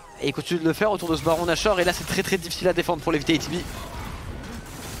l'accélérateur. Et ils continuent de le faire autour de ce Baron Nashor. Et là, c'est très difficile à défendre pour les VITB.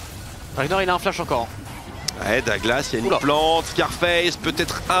 Ragnar il a un flash encore. Ouais, Douglas, il y a une plante, Scarface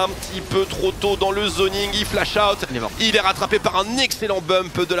peut-être un petit peu trop tôt dans le zoning, il flash out. Il est rattrapé par un excellent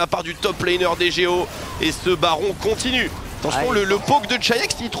bump de la part du top laner des Géos. Et ce baron continue. Attention, le poke de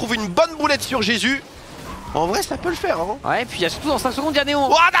Chayek, s'il trouve une bonne boulette sur Jésus, en vrai ça peut le faire. Hein. Ouais, et puis il y a surtout dans 5 secondes, il y a Néon.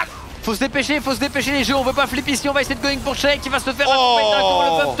 Faut se dépêcher les jeux, on veut pas flip ici, on va essayer de going pour Chayek qui va se faire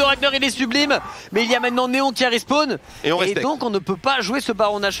le bump de Ragnar, il est sublime. Mais il y a maintenant Néon qui a respawn. Et donc on ne peut pas jouer ce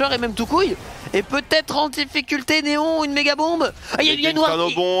Baron Nashor et même tout couille. Et peut-être en difficulté Néon, une méga bombe. Ah, il y a une noire.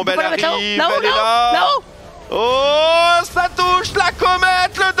 Bombe, elle arrive, elle est là. Oh, ça touche la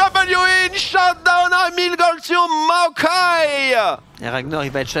comète, le W-in, shutdown à 1000 gold sur Maokai. Et Ragnar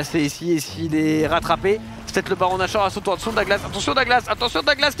il va être chassé ici et s'il est rattrapé, c'est peut-être le Baron Nashor à son tour. Attention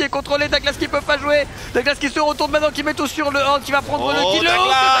Douglas qui est contrôlé, Douglas qui peut pas jouer, Douglas qui se retourne maintenant, qui met tout sur le hand, qui va prendre le kill,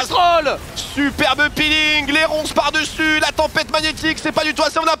 le contrôle. Superbe peeling, les ronces par-dessus, la tempête magnétique, c'est pas du tout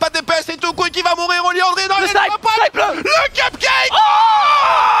assez, on n'a pas de DPS et tout, qui va mourir, on lui André dans le cupcake.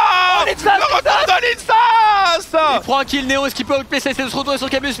 Oh, le retour de Linstas. Il prend un kill, Néo, ce qui peut outplacer, c'est de se retrouver sur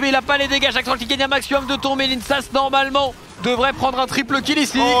Camus, mais il a pas les dégâts, chaque fois qu'il gagne un maximum de tombes, Linstas normalement devrait prendre un triple kill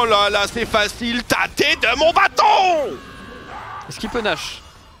ici. Oh là là, c'est facile, tâté de mon bâton. Est-ce qu'il peut Nash?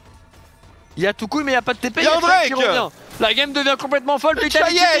 Il y a tout coup, mais il n'y a pas de TP, il y a Drake qui revient. La game devient complètement folle.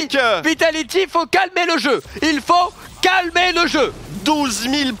 Vitality, il faut calmer le jeu. Il faut calmer le jeu. 12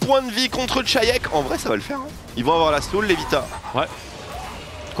 000 points de vie contre Chayek. En vrai, ça va le faire. Hein. Ils vont avoir la soul, les Vita. Ouais.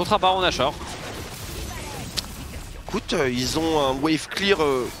 Contre un Baron Nashor. Écoute, ils ont un wave clear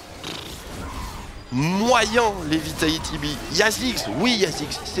moyen les VITB. Yazix, oui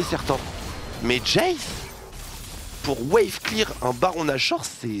Yazix, c'est certain. Mais Jace, pour wave clear un baron Nashor,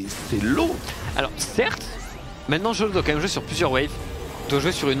 c'est low. Alors certes, maintenant Jolo doit quand même jouer sur plusieurs waves. Il doit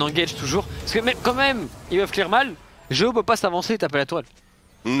jouer sur une engage toujours. Parce que même, quand même, ils doivent clear mal. Jolo peut pas s'avancer et taper la toile.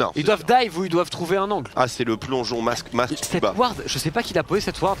 Non. Ils doivent dive ou ils doivent trouver un angle. Ah, c'est le plongeon masque cette ward, je sais pas qui l'a posé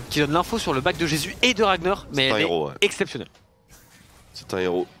cette ward, qui donne l'info sur le bac de Jésus et de Ragnar, mais elle est exceptionnelle. C'est un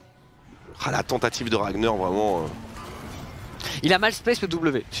héros. Ah, la tentative de Ragnar, vraiment. Il a mal space le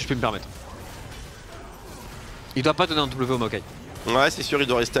W, si je peux me permettre. Il doit pas donner un W au Maokai. Ouais, c'est sûr, il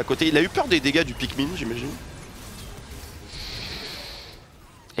doit rester à côté. Il a eu peur des dégâts du Pikmin, j'imagine.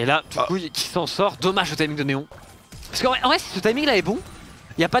 Et là, du coup, qui s'en sort. Dommage le timing de Néon. Parce qu'en vrai, si ce timing là est bon,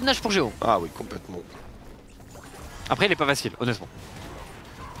 il n'y a pas de nage pour Géo. Ah oui, complètement. Après, il est pas facile, honnêtement.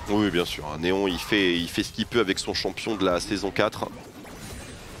 Oui, bien sûr. Néon, il fait ce qu'il peut avec son champion de la saison 4.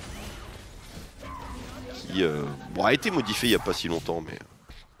 Qui a été modifié il n'y a pas si longtemps, mais...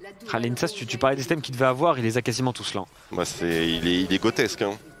 Ah, l'Insas, tu parlais des systèmes qu'il devait avoir, il les a quasiment tous là. Ouais, il est grotesque.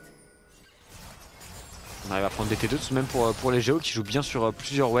 Hein. On arrive à prendre des T2 tout de même pour les Géos qui jouent bien sur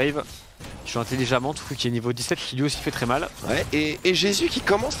plusieurs waves. Qui joue intelligemment, tout qui est niveau 17, qui lui aussi fait très mal. Ouais, et Jésus qui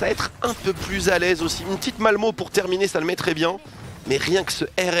commence à être un peu plus à l'aise aussi. Une petite Malmo pour terminer, ça le met très bien. Mais rien que ce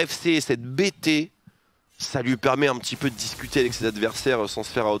RFC, cette BT, ça lui permet un petit peu de discuter avec ses adversaires sans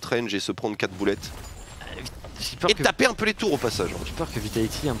se faire outrange et se prendre 4 boulettes. Et taper un peu les tours au passage. J'ai peur que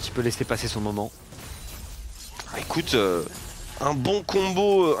Vitality ait un petit peu laissé passer son moment. Ah, écoute, un bon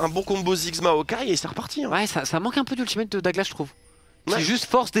combo Ziggs Maokai et c'est reparti. Hein. Ouais, ça manque un peu d'ultimate de Douglas, je trouve. Ouais. Qui juste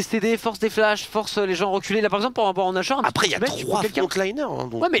force des CD, force des flashs, force les gens reculer. Là par exemple, pour rapport en Nashor. Après, il y a 3 frontliners. Hein,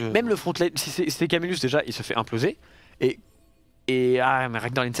 ouais, mais même le frontline, si c'est Camillus déjà, il se fait imploser. Mais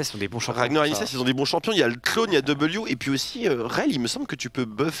Ragnar et Linsas sont des bons champions. Ragnar et Linsas, ils sont des bons champions. Il y a le clone, il y a W, et puis aussi Rel, il me semble que tu peux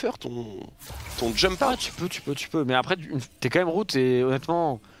buffer ton jump out. Ah, tu peux. Mais après, t'es quand même route et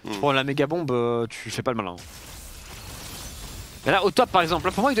honnêtement, tu prends la méga bombe, tu fais pas le malin. Mais là, au top par exemple,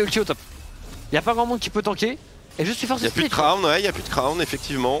 là, pour moi, il doit ulti au top. Il y a pas grand monde qui peut tanker. Et juste tu forces. Il y a plus de crown, ouais, il y a plus de crown,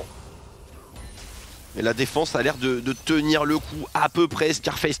 effectivement. Mais la défense a l'air de tenir le coup à peu près.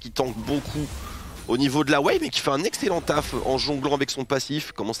 Scarface qui tank beaucoup au niveau de la wave, mais qui fait un excellent taf en jonglant avec son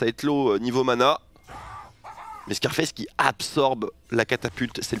passif. Commence à être low niveau mana. Mais Scarface qui absorbe la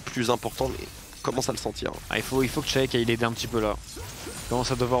catapulte, c'est le plus important, mais commence à le sentir. Ah, il faut que Check aille l'aider un petit peu là.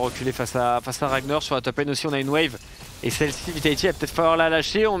 Commence à devoir reculer face à Ragnar. Sur la top lane aussi, on a une wave. Et celle-ci, Vitality va peut-être falloir la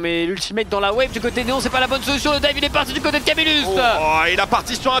lâcher. On met l'ultimate dans la wave du côté de Néon, c'est pas la bonne solution. Le dive, il est parti du côté de Camillus. Oh, et la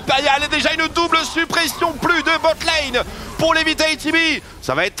partition impériale est déjà une double suppression. Plus de bot lane pour les VITB.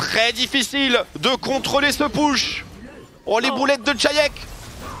 Ça va être très difficile de contrôler ce push. Oh, les boulettes de Chayek.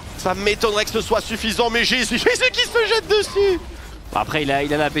 Ça m'étonnerait que ce soit suffisant, mais Jésus qui se jette dessus. Après, il a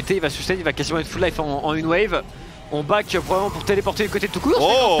la BT, il va sustain, il va quasiment être full life en une wave. On back probablement pour téléporter du côté de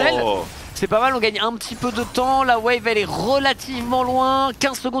Toukour. C'est pas mal, on gagne un petit peu de temps. La wave elle est relativement loin.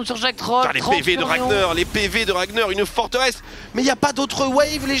 15 secondes sur Jack Troll. Les PV de Ragnar, les PV de Ragnar, une forteresse. Mais il n'y a pas d'autre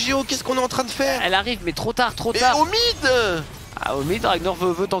wave, les Géos. Qu'est-ce qu'on est en train de faire? Elle arrive, mais trop tard. Et au mid au mid, Ragnar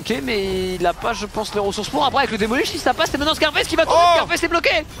veut tanker, mais il a pas, je pense, les ressources pour. Après, avec le démolish, si ça passe, c'est maintenant Scarface qui va tomber. Scarface est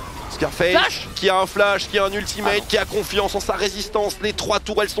bloqué. Scarface qui a un flash, qui a un ultimate, qui a confiance en sa résistance. Les 3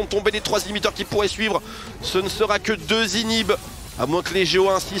 tours, elles sont tombées, les 3 inhibiteurs qui pourraient suivre. Ce ne sera que 2 inhibs. À moins que les Géos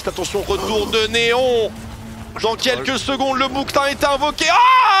insistent. Attention, retour de Néon. Dans quelques secondes, le bouquetin est invoqué.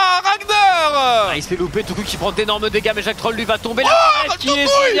 Ah, Ragnar. Il s'est loupé, Toukour qui prend d'énormes dégâts, mais Jack Troll lui va tomber. Qui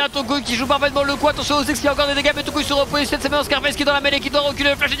est bien, Toukour qui joue parfaitement le coup. Attention aux X qui a encore des dégâts, mais Toukour se repositionne. C'est maintenant Scarface qui est dans la mêlée, qui doit reculer.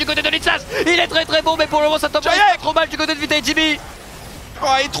 Le flash du côté de Linsas. Il est très bon, mais pour le moment ça tombe pas trop mal du côté de VITB. Oh,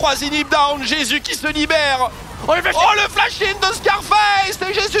 et 3 inhibs down, Jésus qui se libère. Oh, le flash-in de Scarface.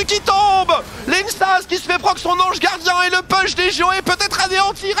 C'est Jésus qui tombe. Linsas qui se fait proc son ange gardien et le push des Géos est peut-être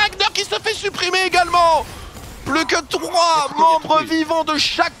anéanti. Ragnar qui se fait supprimer également. Plus que 3 membres vivants de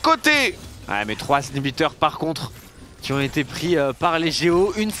chaque côté. Ouais, mais 3 inhibiteurs par contre qui ont été pris par les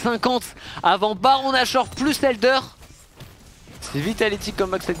Géos. Une 50 avant Baron Nashor plus Elder. C'est Vitality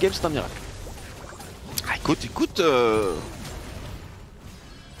comeback cette game, c'est un miracle. Ah, écoute.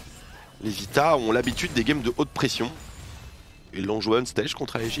 Les Vita ont l'habitude des games de haute pression. Ils l'ont joué on stage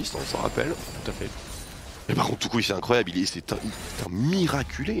contre Aegis, on s'en rappelle. Tout à fait. Mais par contre, Toukour, c'est incroyable, c'est un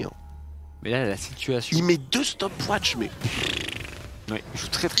miraculé. Hein. Mais là, la situation... Il met 2 stopwatch, mais... Ouais, il joue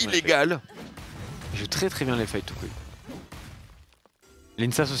très illégal. Il joue très bien les fights, Toukour.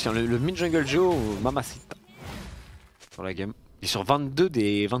 Linsas aussi, hein, le mid-jungle Geo, mamacita. Sur la game. Il est sur 22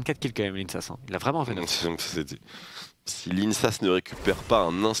 des 24 kills quand même, Linsas. Hein. Il a vraiment fait Si Linsas ne récupère pas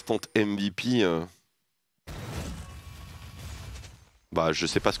un instant MVP... bah je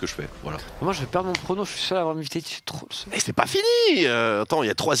sais pas ce que je fais. Voilà. Moi je vais perdre mon prono, je suis seul à avoir une VITB, c'est trop le seul. Et c'est pas fini. Attends, il y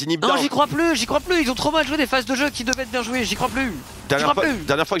a 3 inhibs down. Non, j'y crois plus, ils ont trop mal joué des phases de jeu qui devaient être bien jouées, j'y crois plus.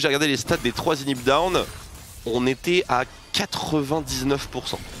 Dernière fois que j'ai regardé les stats des 3 inhibs down, on était à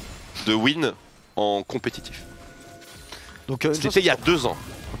 99% de win en compétitif. Donc c'était il y a 2 ans.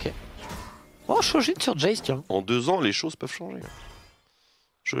 Ok. Oh, Shojin sur Jace, tiens. En 2 ans, les choses peuvent changer.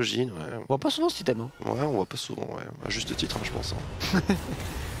 Shojin, ouais. On voit pas souvent cet item. Hein. Ouais, on voit pas souvent, ouais. À juste titre, hein, je pense. Hein.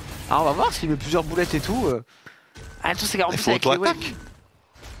 Alors on va voir s'il met plusieurs boulettes et tout. Ah, tout c'est en plus avec les waves.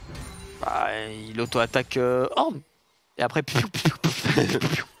 Bah, il auto-attaque Horn. Et après,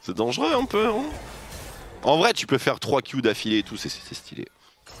 c'est dangereux un peu, hein. En vrai, tu peux faire 3 Q d'affilée et tout, c'est stylé.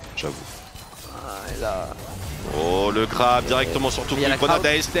 J'avoue. Ah, et là... Oh, le grab directement sur Toukouille, grenade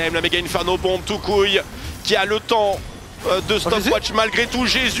ASTM, la méga inferno bombe, Toukouille qui a le temps de stopwatch malgré tout.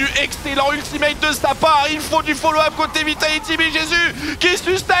 Jésus, excellent ultimate de sa part, il faut du follow-up côté VITB. Jésus qui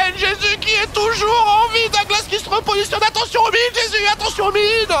sustain, Jésus qui est toujours en vie, Douglas qui se repositionne, attention au mid, Jésus, attention au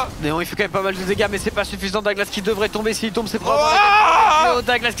mid. Néon il fait quand même pas mal de dégâts mais c'est pas suffisant, Douglas qui devrait tomber, s'il tombe c'est probablement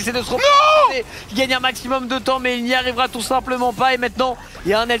Douglas qui essaie de se repositionner, il gagne un maximum de temps mais il n'y arrivera tout simplement pas. Et maintenant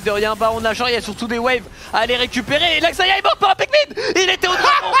il y a un Elder, il y a un baron nageur, il y a surtout des waves à aller récupérer. Et Laxaya est mort par un pick mid, il était au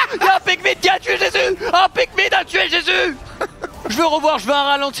dragon, il y a un pick mid qui a tué Jésus, un pick mid a tué Jésus. Je veux revoir, je veux un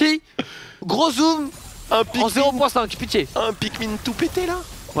ralenti. Gros zoom en 0.5, pitié. Un Pikmin tout pété là.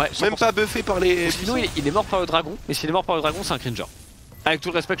 Ouais, même pas buffé par les... Sinon il est mort par le dragon, mais s'il est mort par le dragon c'est un cringer. Avec tout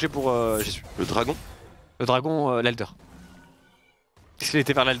le respect que j'ai pour Jésus. Le dragon? Le dragon, l'Elder. S'il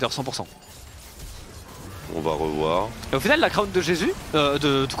était vers l'Elder, 100%. On va revoir. Et au final la crown de Jésus,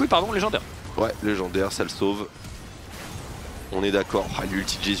 de Toukouille pardon, légendaire. Ouais, légendaire, ça le sauve. On est d'accord. Ah,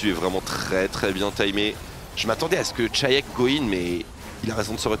 l'ulti de Jésus est vraiment très bien timé. Je m'attendais à ce que Chayek go in, mais il a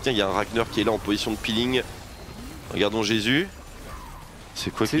raison de se retenir. Il y a un Ragnar qui est là en position de peeling. Regardons Jésus.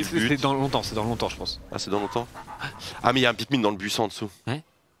 C'est quoi qui est le but? C'est dans longtemps, je pense. Ah, c'est dans longtemps. Ah, mais il y a un Pikmin dans le buisson en dessous. Ouais.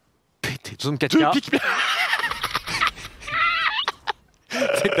 Pété. Zone 4K.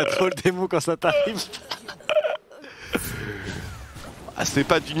 C'est que t'as trop le démo quand ça t'arrive. Ah, c'est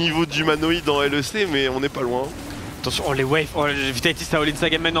pas du niveau d'humanoïde en LEC, mais on n'est pas loin. Attention, oh les waves, oh Vitality ça all-in sa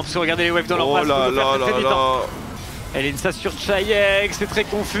game maintenant parce que regardez les waves dans leur oh base. Là là là là. Elle est une ça sur Chayek, c'est très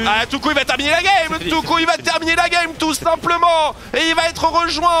confus. Ah, Toukouille va terminer la game. Toukouille va terminer la game tout simplement. Et il va être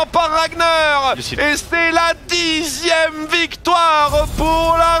rejoint par Ragnar. Et c'est la 10e victoire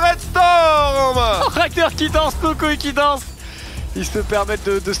pour la Red Storm. Oh, Ragnar qui danse, Toukouille qui danse. Ils se permettent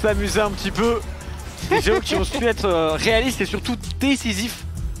de s'amuser un petit peu. Les géos qui ont su être réalistes et surtout décisifs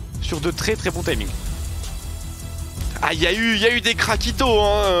sur de très bons timings. Ah, il y a eu des craquitos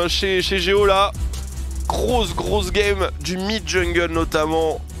hein, chez Géo là. Grosse game du mid jungle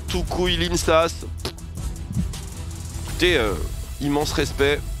notamment. Toukouille, Linsas. Écoutez, immense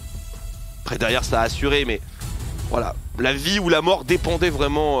respect. Après derrière ça a assuré, mais voilà. La vie ou la mort dépendait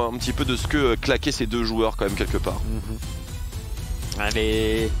vraiment un petit peu de ce que claquaient ces deux joueurs quand même quelque part.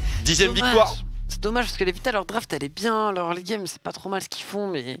 Allez. 10e victoire. C'est dommage parce que les Vita leur draft elle est bien, leur game c'est pas trop mal ce qu'ils font,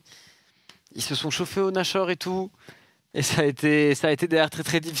 mais ils se sont chauffés au Nashor et tout. Et ça a été derrière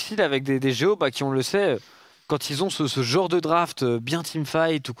très difficile avec des géos qui, on le sait, quand ils ont ce genre de draft bien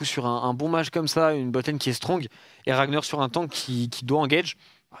teamfight, tout coup sur un bon match comme ça, une botlane qui est strong, et Ragnar sur un tank qui doit engage,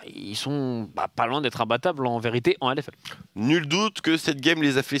 ils sont pas loin d'être imbattables en vérité en LFL. Nul doute que cette game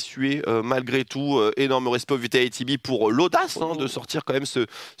les a fait suer malgré tout. Énorme respect au VITB pour l'audace de sortir quand même ce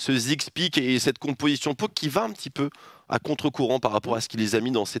Ziggs pick et cette composition poke qui va un petit peu à contre-courant par rapport à ce qui les a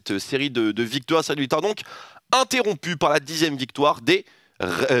mis dans cette série de victoires. Cette victoire donc interrompue par la 10e victoire des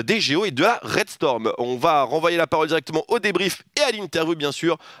Géos et de la Red Storm. On va renvoyer la parole directement au débrief et à l'interview bien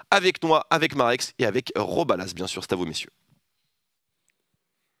sûr avec Noah, avec Marex et avec Robalas bien sûr. C'est à vous messieurs.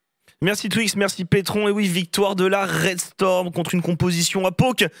 Merci Twix, merci Pétron. Et oui, victoire de la Red Storm contre une composition à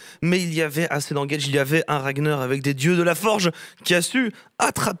poke. Mais il y avait assez d'engage, il y avait un Ragnar avec des dieux de la forge qui a su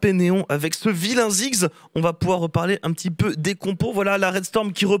attraper Néon avec ce vilain Ziggs. On va pouvoir reparler un petit peu des compos. Voilà la Red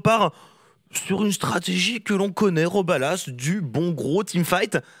Storm qui repart sur une stratégie que l'on connaît, Robalas, du bon gros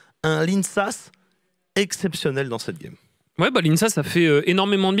teamfight. Un Linsas exceptionnel dans cette game. Ouais, Linsas, ça fait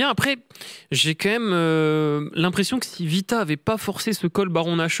énormément de bien. Après, j'ai quand même l'impression que si Vita avait pas forcé ce call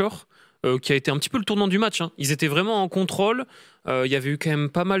Baron Nashor, qui a été un petit peu le tournant du match, hein. Ils étaient vraiment en contrôle. Il y avait eu quand même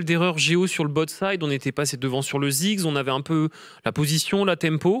pas mal d'erreurs géo sur le bot side. On était passé devant sur le Ziggs. On avait un peu la position, la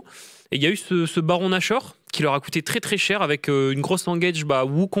tempo. Et il y a eu ce Baron Nashor qui leur a coûté très cher avec une grosse engage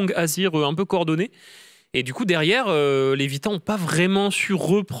Wukong Azir un peu coordonnée. Et du coup, derrière, les Vita n'ont pas vraiment su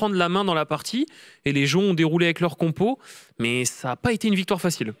reprendre la main dans la partie. Et les gens ont déroulé avec leur compo. Mais ça n'a pas été une victoire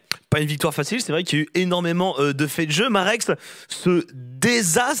facile. Pas une victoire facile, c'est vrai qu'il y a eu énormément de faits de jeu. Marex, ce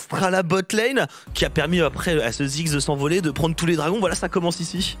désastre à la bot lane qui a permis après à ce Ziggs de s'envoler, de prendre tous les dragons, voilà, ça commence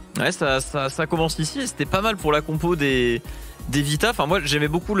ici. Ouais, ça commence ici. C'était pas mal pour la compo des Vita. Enfin, moi, j'aimais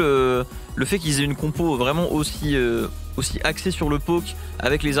beaucoup le fait qu'ils aient une compo vraiment aussi axée sur le poke,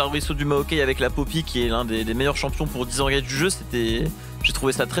 avec les arbrisseaux du Maokai, avec la Poppy qui est l'un des meilleurs champions pour disengage du jeu. J'ai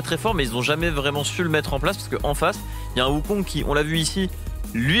trouvé ça très très fort, mais ils n'ont jamais vraiment su le mettre en place parce qu'en face, il y a un Wukong qui, on l'a vu ici,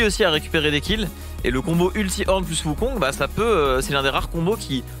 lui aussi a récupéré des kills. Et le combo ulti Horn plus Wukong, bah ça peut, c'est l'un des rares combos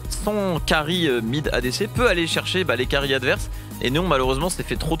qui, sans carry mid ADC, peut aller chercher les carries adverses. Et Néon malheureusement s'est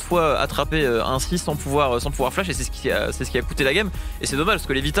fait trop de fois attraper ainsi sans pouvoir flash, et c'est ce qui a coûté la game. Et c'est dommage parce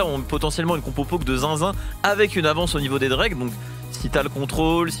que les Vita ont potentiellement une compo poke de zinzin avec une avance au niveau des drags. Donc si t'as le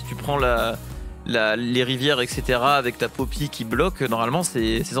contrôle, si tu prends les rivières, etc., avec ta Poppy qui bloque, normalement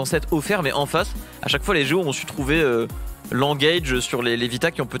c'est censé être offert. Mais en face, à chaque fois les joueurs ont su trouver l'engage sur les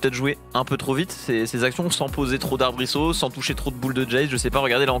Vita qui ont peut-être joué un peu trop vite ces actions sans poser trop d'arbrisseaux, sans toucher trop de boules de Jace. Je sais pas,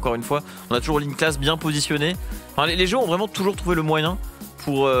 regardez là encore une fois, on a toujours une classe bien positionnée. Enfin, les joueurs ont vraiment toujours trouvé le moyen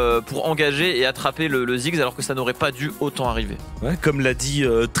pour engager et attraper le Ziggs, alors que ça n'aurait pas dû autant arriver. Ouais, comme l'a dit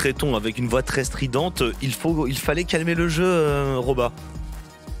Tréton avec une voix très stridente, il fallait calmer le jeu, Roba.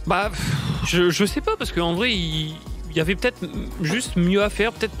 Bah, je sais pas, parce qu'en vrai, il y avait peut-être juste mieux à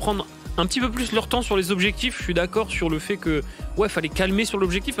faire, peut-être prendre un petit peu plus leur temps sur les objectifs. Je suis d'accord sur le fait que ouais, fallait calmer sur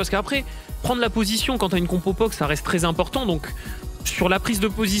l'objectif, parce qu'après, prendre la position quand t'as une compo POC, ça reste très important. Donc sur la prise de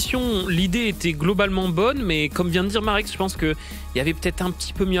position, l'idée était globalement bonne, mais comme vient de dire Marex, je pense qu'il y avait peut-être un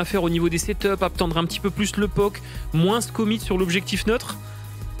petit peu mieux à faire au niveau des setups, attendre un petit peu plus le POC, moins se commit sur l'objectif neutre.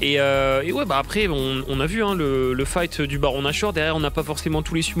 Et ouais, bah après, on a vu le fight du Baron Nashor. Derrière, on n'a pas forcément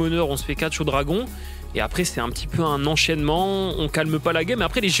tous les summoners, on se fait catch au dragon. Et après, c'est un petit peu un enchaînement, on calme pas la game. Mais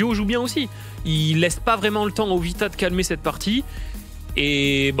après, les Géos jouent bien aussi. Ils laissent pas vraiment le temps au Vita de calmer cette partie.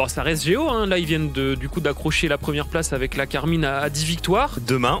 Et bon, ça reste Géo, hein. Là, ils viennent du coup d'accrocher la première place avec la Carmine à 10 victoires.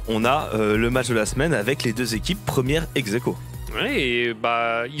 Demain, on a le match de la semaine avec les deux équipes première ex aequo. Ouais, et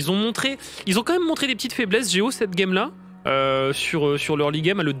bah, ils ont quand même montré des petites faiblesses, Géo, cette game-là. Sur leur league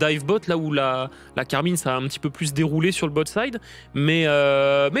game, le dive bot, là où la Carmine ça a un petit peu plus déroulé sur le bot side, mais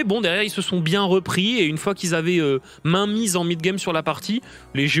bon, derrière ils se sont bien repris, et une fois qu'ils avaient main mise en mid game sur la partie,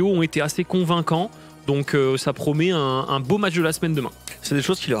 les Géos ont été assez convaincants. Donc ça promet un beau match de la semaine demain. C'est des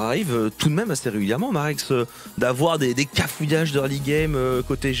choses qui leur arrivent tout de même assez régulièrement, Marex, d'avoir des cafouillages d'early game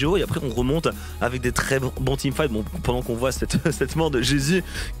côté Géo, et après on remonte avec des très bons teamfights. Bon, pendant qu'on voit cette mort de Jésus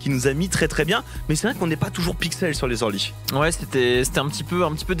qui nous a mis très très bien, mais c'est vrai qu'on n'est pas toujours pixel sur les early. Ouais, c'était un petit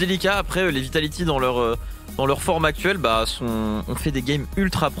peu délicat. Après, les Vitality dans leur forme actuelle, ont fait des games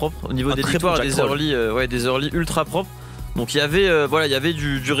ultra propres au niveau des victoires, des early ultra propres. Donc il y avait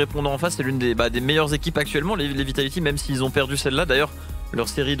du répondant en face. C'est l'une des meilleures équipes actuellement, les Vitality, même s'ils ont perdu celle-là. D'ailleurs, leur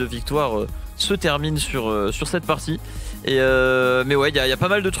série de victoires se termine sur cette partie. Mais ouais, il y a pas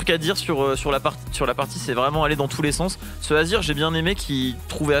mal de trucs à dire sur la partie. C'est vraiment allé dans tous les sens. Ce Azir, j'ai bien aimé, qui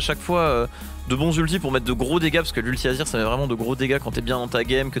trouvait à chaque fois de bons ultis pour mettre de gros dégâts, parce que l'ulti Azir, ça met vraiment de gros dégâts quand t'es bien dans ta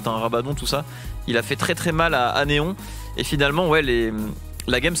game, que t'as un Rabadon, tout ça. Il a fait très très mal à Néon. Et finalement, ouais,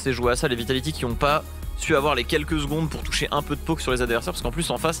 la game s'est jouée à ça. Les Vitality qui n'ont pas su avoir les quelques secondes pour toucher un peu de poke sur les adversaires, parce qu'en plus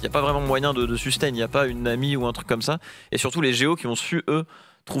en face il n'y a pas vraiment moyen de sustain, il n'y a pas une amie ou un truc comme ça. Et surtout les Géos qui ont su eux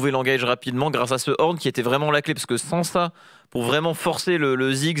trouver l'engage rapidement grâce à ce Horn qui était vraiment la clé, parce que sans ça, pour vraiment forcer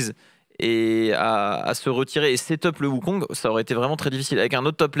le Ziggs et à se retirer et setup le Wukong, ça aurait été vraiment très difficile. Avec un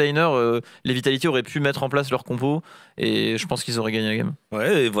autre top laner, les Vitality auraient pu mettre en place leur compo, et je pense qu'ils auraient gagné la game.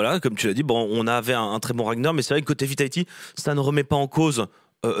 Ouais, et voilà, comme tu l'as dit, bon, on avait un très bon Ragnar, mais c'est vrai que côté Vitality, ça ne remet pas en cause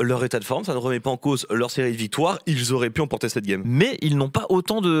leur état de forme, ça ne remet pas en cause leur série de victoires. Ils auraient pu emporter cette game. Mais ils n'ont pas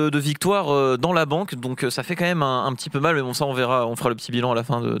autant de victoires dans la banque, donc ça fait quand même un petit peu mal. Mais bon, ça on verra, on fera le petit bilan à la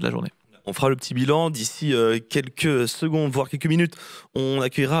fin de la journée. On fera le petit bilan d'ici quelques secondes, voire quelques minutes. On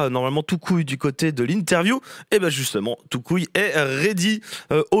accueillera normalement Toukouille du côté de l'interview. Et bien justement, Toukouille est ready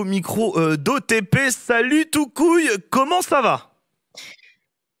au micro d'OTP. Salut Toukouille, comment ça va?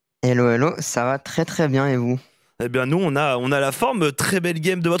 Hello, ça va très très bien, et vous? Eh bien nous on a la forme, très belle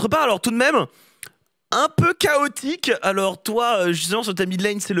game de votre part. Alors tout de même, un peu chaotique. Alors toi, justement sur ta mid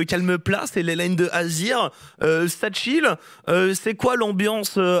lane, c'est le calme plat, c'est les lanes de Azir, ça chill. C'est quoi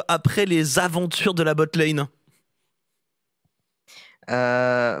l'ambiance après les aventures de la bot lane?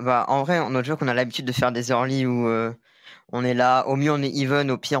 En vrai, on a l'habitude de faire des early où On est là, au mieux on est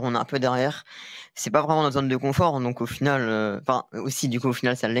even, au pire on est un peu derrière. C'est pas vraiment notre zone de confort, donc au final, enfin aussi du coup au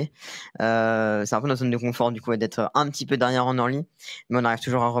final ça l'est. C'est un peu notre zone de confort du coup d'être un petit peu derrière en early, mais on arrive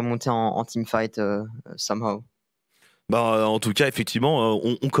toujours à remonter en teamfight somehow. Bah, en tout cas, effectivement,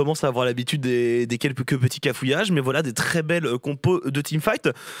 on commence à avoir l'habitude des quelques petits cafouillages, mais voilà, des très belles compos de teamfight.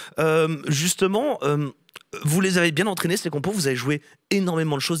 Justement, vous les avez bien entraînés, ces compos, vous avez joué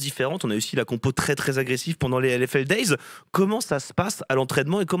énormément de choses différentes. On a aussi la compo très très agressive pendant les LFL Days. Comment ça se passe à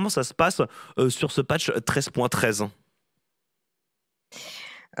l'entraînement et comment ça se passe sur ce patch 13.13?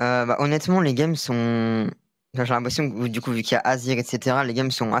 Bah, honnêtement, les games sont. Enfin, j'ai l'impression que du coup, vu qu'il y a Azir, etc., les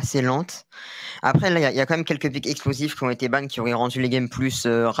games sont assez lentes. Après, là, il y a quand même quelques pics explosifs qui ont été bans, qui auraient rendu les games plus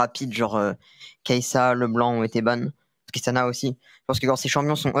rapides, genre Kai'Sa, LeBlanc ont été bans. Tristana aussi. Je pense que quand ces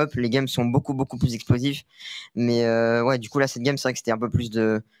champions sont up, les games sont beaucoup, beaucoup plus explosifs. Mais ouais, du coup, là, cette game, c'est vrai que c'était un peu plus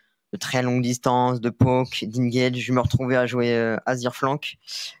de très longue distance, de poke, d'engage. Je me retrouvais à jouer Azir flank.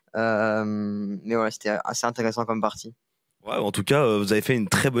 Mais voilà, c'était assez intéressant comme partie. Ouais, en tout cas, vous avez fait une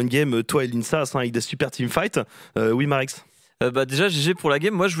très bonne game, toi et Linsas, avec des super teamfights. Oui, Marex? Bah déjà GG pour la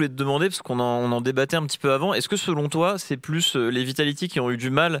game. Moi je voulais te demander, parce on en débattait un petit peu avant, est-ce que selon toi c'est plus les Vitality qui ont eu du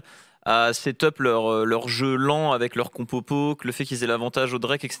mal à set-up leur jeu lent avec leur compo poke, le fait qu'ils aient l'avantage au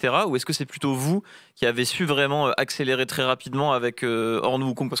Drake, etc., ou est-ce que c'est plutôt vous qui avez su vraiment accélérer très rapidement avec Ornn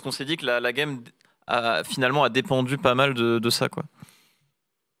Wukong, parce qu'on s'est dit que la game finalement a dépendu pas mal de ça, quoi.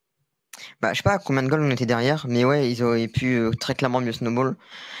 Bah, je sais pas à combien de goals on était derrière, mais ouais, ils auraient pu très clairement mieux snowball.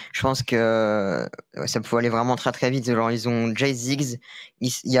 Je pense que ça pouvait aller vraiment très très vite. Genre, ils ont Jay Ziggs,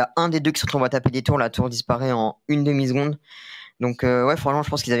 il y a un des deux qui se retrouve à taper des tours, la tour disparaît en une demi-seconde. Donc ouais, franchement, je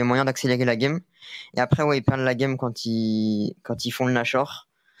pense qu'ils avaient moyen d'accélérer la game. Et après, ouais, ils perdent la game quand ils font le Nashor.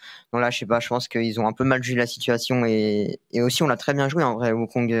 Donc là, je sais pas, je pense qu'ils ont un peu mal jugé la situation et aussi on l'a très bien joué en vrai.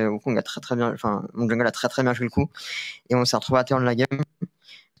 Wukong a très très bien, enfin, mon jungle a très très bien joué le coup et on s'est retrouvé à turn la game.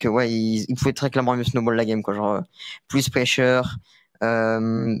 Que ouais, ils pouvaient très clairement mieux snowball la game, quoi. Genre plus pressure,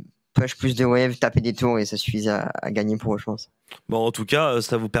 push plus de wave, taper des tours et ça suffisait à gagner pour eux, je pense. Bon, en tout cas,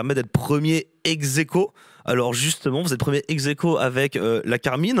 ça vous permet d'être premier ex-aequo. Alors justement, vous êtes premier ex-aequo avec la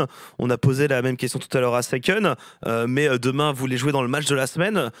Carmine. On a posé la même question tout à l'heure à Seiken, mais demain, vous les jouez dans le match de la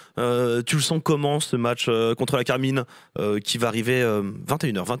semaine. Tu le sens comment, ce match contre la Carmine qui va arriver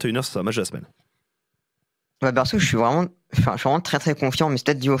 21h? 21h, c'est un match de la semaine. Ouais, perso, je suis vraiment très très confiant, mais c'est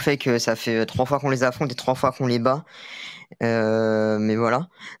peut-être dû au fait que ça fait 3 fois qu'on les affronte et 3 fois qu'on les bat. Mais voilà.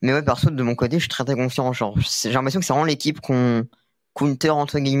 Mais ouais, perso, de mon côté, je suis très très confiant. Genre, j'ai l'impression que c'est vraiment l'équipe qu'on counter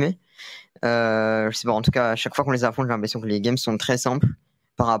entre guillemets. Je sais pas, en tout cas, à chaque fois qu'on les affronte, j'ai l'impression que les games sont très simples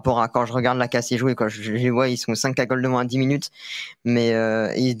par rapport à quand je regarde la casse et jouer. Quand je les vois, ils sont 5 à gold de moins à 10 minutes, mais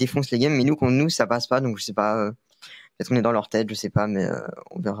ils défoncent les games. Mais nous, contre nous, ça passe pas, donc je sais pas. Peut-être qu'on est dans leur tête, je sais pas, mais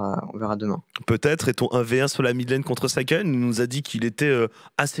on verra demain. Peut-être, et ton 1v1 sur la mid lane contre Seiken, il nous a dit qu'il était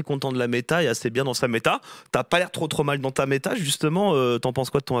assez content de la méta et assez bien dans sa méta. T'as pas l'air trop mal dans ta méta, justement. T'en penses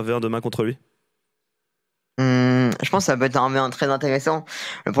quoi de ton 1v1 demain contre lui? Je pense que ça peut être un 1v1 très intéressant.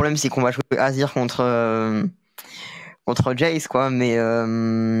 Le problème, c'est qu'on va jouer Azir contre Jace, quoi, mais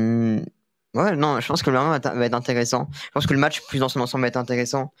ouais, non, je pense que le 1 va être intéressant. Je pense que le match, plus dans son ensemble, va être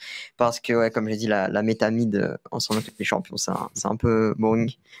intéressant. Parce que, ouais, comme j'ai dit, la méta mid ensemble avec les champions, c'est un peu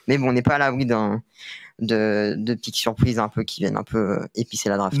boring. Mais bon, on n'est pas à l'abri de petites surprises un peu qui viennent un peu épicer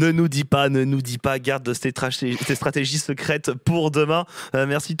la draft. Ne nous dis pas, garde tes stratégies secrètes pour demain.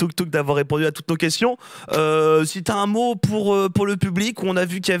 Merci Tuk d'avoir répondu à toutes nos questions. Si tu as un mot pour le public, on a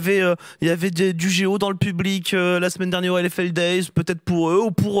vu qu'il y avait du géo dans le public la semaine dernière au LFL Days, peut-être pour eux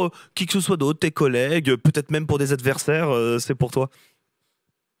ou pour qui que ce soit d'autre, tes collègues, peut-être même pour des adversaires, c'est pour toi.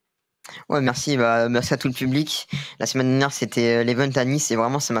 Ouais, merci à tout le public. La semaine dernière, c'était l'event à Nice et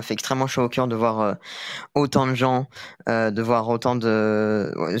vraiment, ça m'a fait extrêmement chaud au cœur de voir autant de gens, de voir autant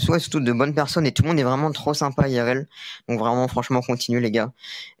surtout de bonnes personnes et tout le monde est vraiment trop sympa IRL. Donc vraiment, franchement, continuez les gars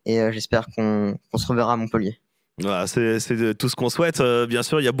et j'espère qu'on se reverra à Montpellier. Voilà, c'est tout ce qu'on souhaite. Bien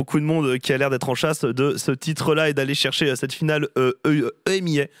sûr, il y a beaucoup de monde qui a l'air d'être en chasse de ce titre-là et d'aller chercher cette finale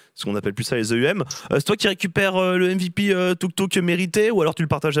EMIA, ce qu'on appelle plus ça les EUM. C'est toi qui récupères le MVP Tuk mérité ou alors tu le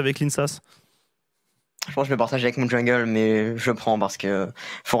partages avec Linsas? Je pense que je le partage avec mon jungle, mais je prends parce que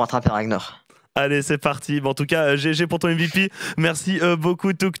faut rattraper Ragnar. Allez, c'est parti. Bon, en tout cas, GG pour ton MVP. Merci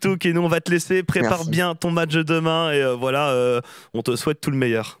beaucoup, Tuk. Et nous, on va te laisser. Prépare bien ton match de demain. Et voilà, on te souhaite tout le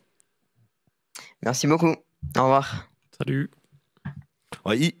meilleur. Merci beaucoup. Au revoir. Salut.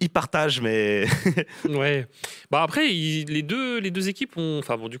 Ouais, il partage, mais. Ouais. Bah après, les deux équipes ont.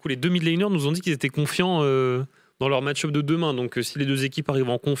 Enfin, bon, du coup, les deux mid laners nous ont dit qu'ils étaient confiants dans leur match-up de demain. Donc, si les deux équipes arrivent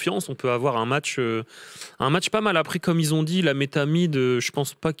en confiance, on peut avoir un match pas mal. Après, comme ils ont dit, la méta mid, je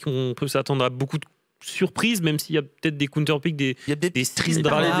pense pas qu'on peut s'attendre à beaucoup surprise, même s'il y a peut-être des counterpicks, des streams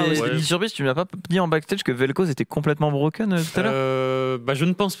des surprises. Tu m'as pas dit en backstage que Vel'Koz était complètement broken tout à l'heure? Je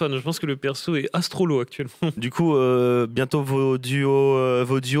ne pense pas. Je pense que le perso est astrolo actuellement. Du coup, bientôt vos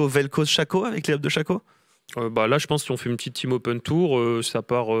duos Vel'Koz-Shaco avec les hubs de Shaco. Là, je pense si on fait une petite team open tour, ça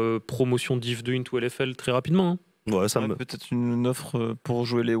part promotion Div 2 into LFL très rapidement. Hein. Ouais, peut-être une offre pour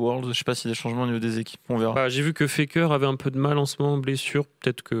jouer les Worlds. Je sais pas s'il y a des changements au niveau des équipes, on verra. J'ai vu que Faker avait un peu de mal en ce moment, blessure,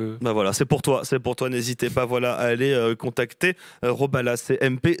 peut-être que... Voilà, c'est pour toi, n'hésitez pas à aller contacter Robalas et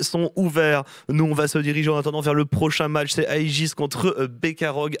MP sont ouverts. Nous on va se diriger en attendant vers le prochain match, c'est Aegis contre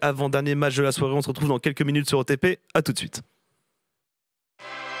Bekarog, avant-dernier match de la soirée, on se retrouve dans quelques minutes sur OTP, à tout de suite.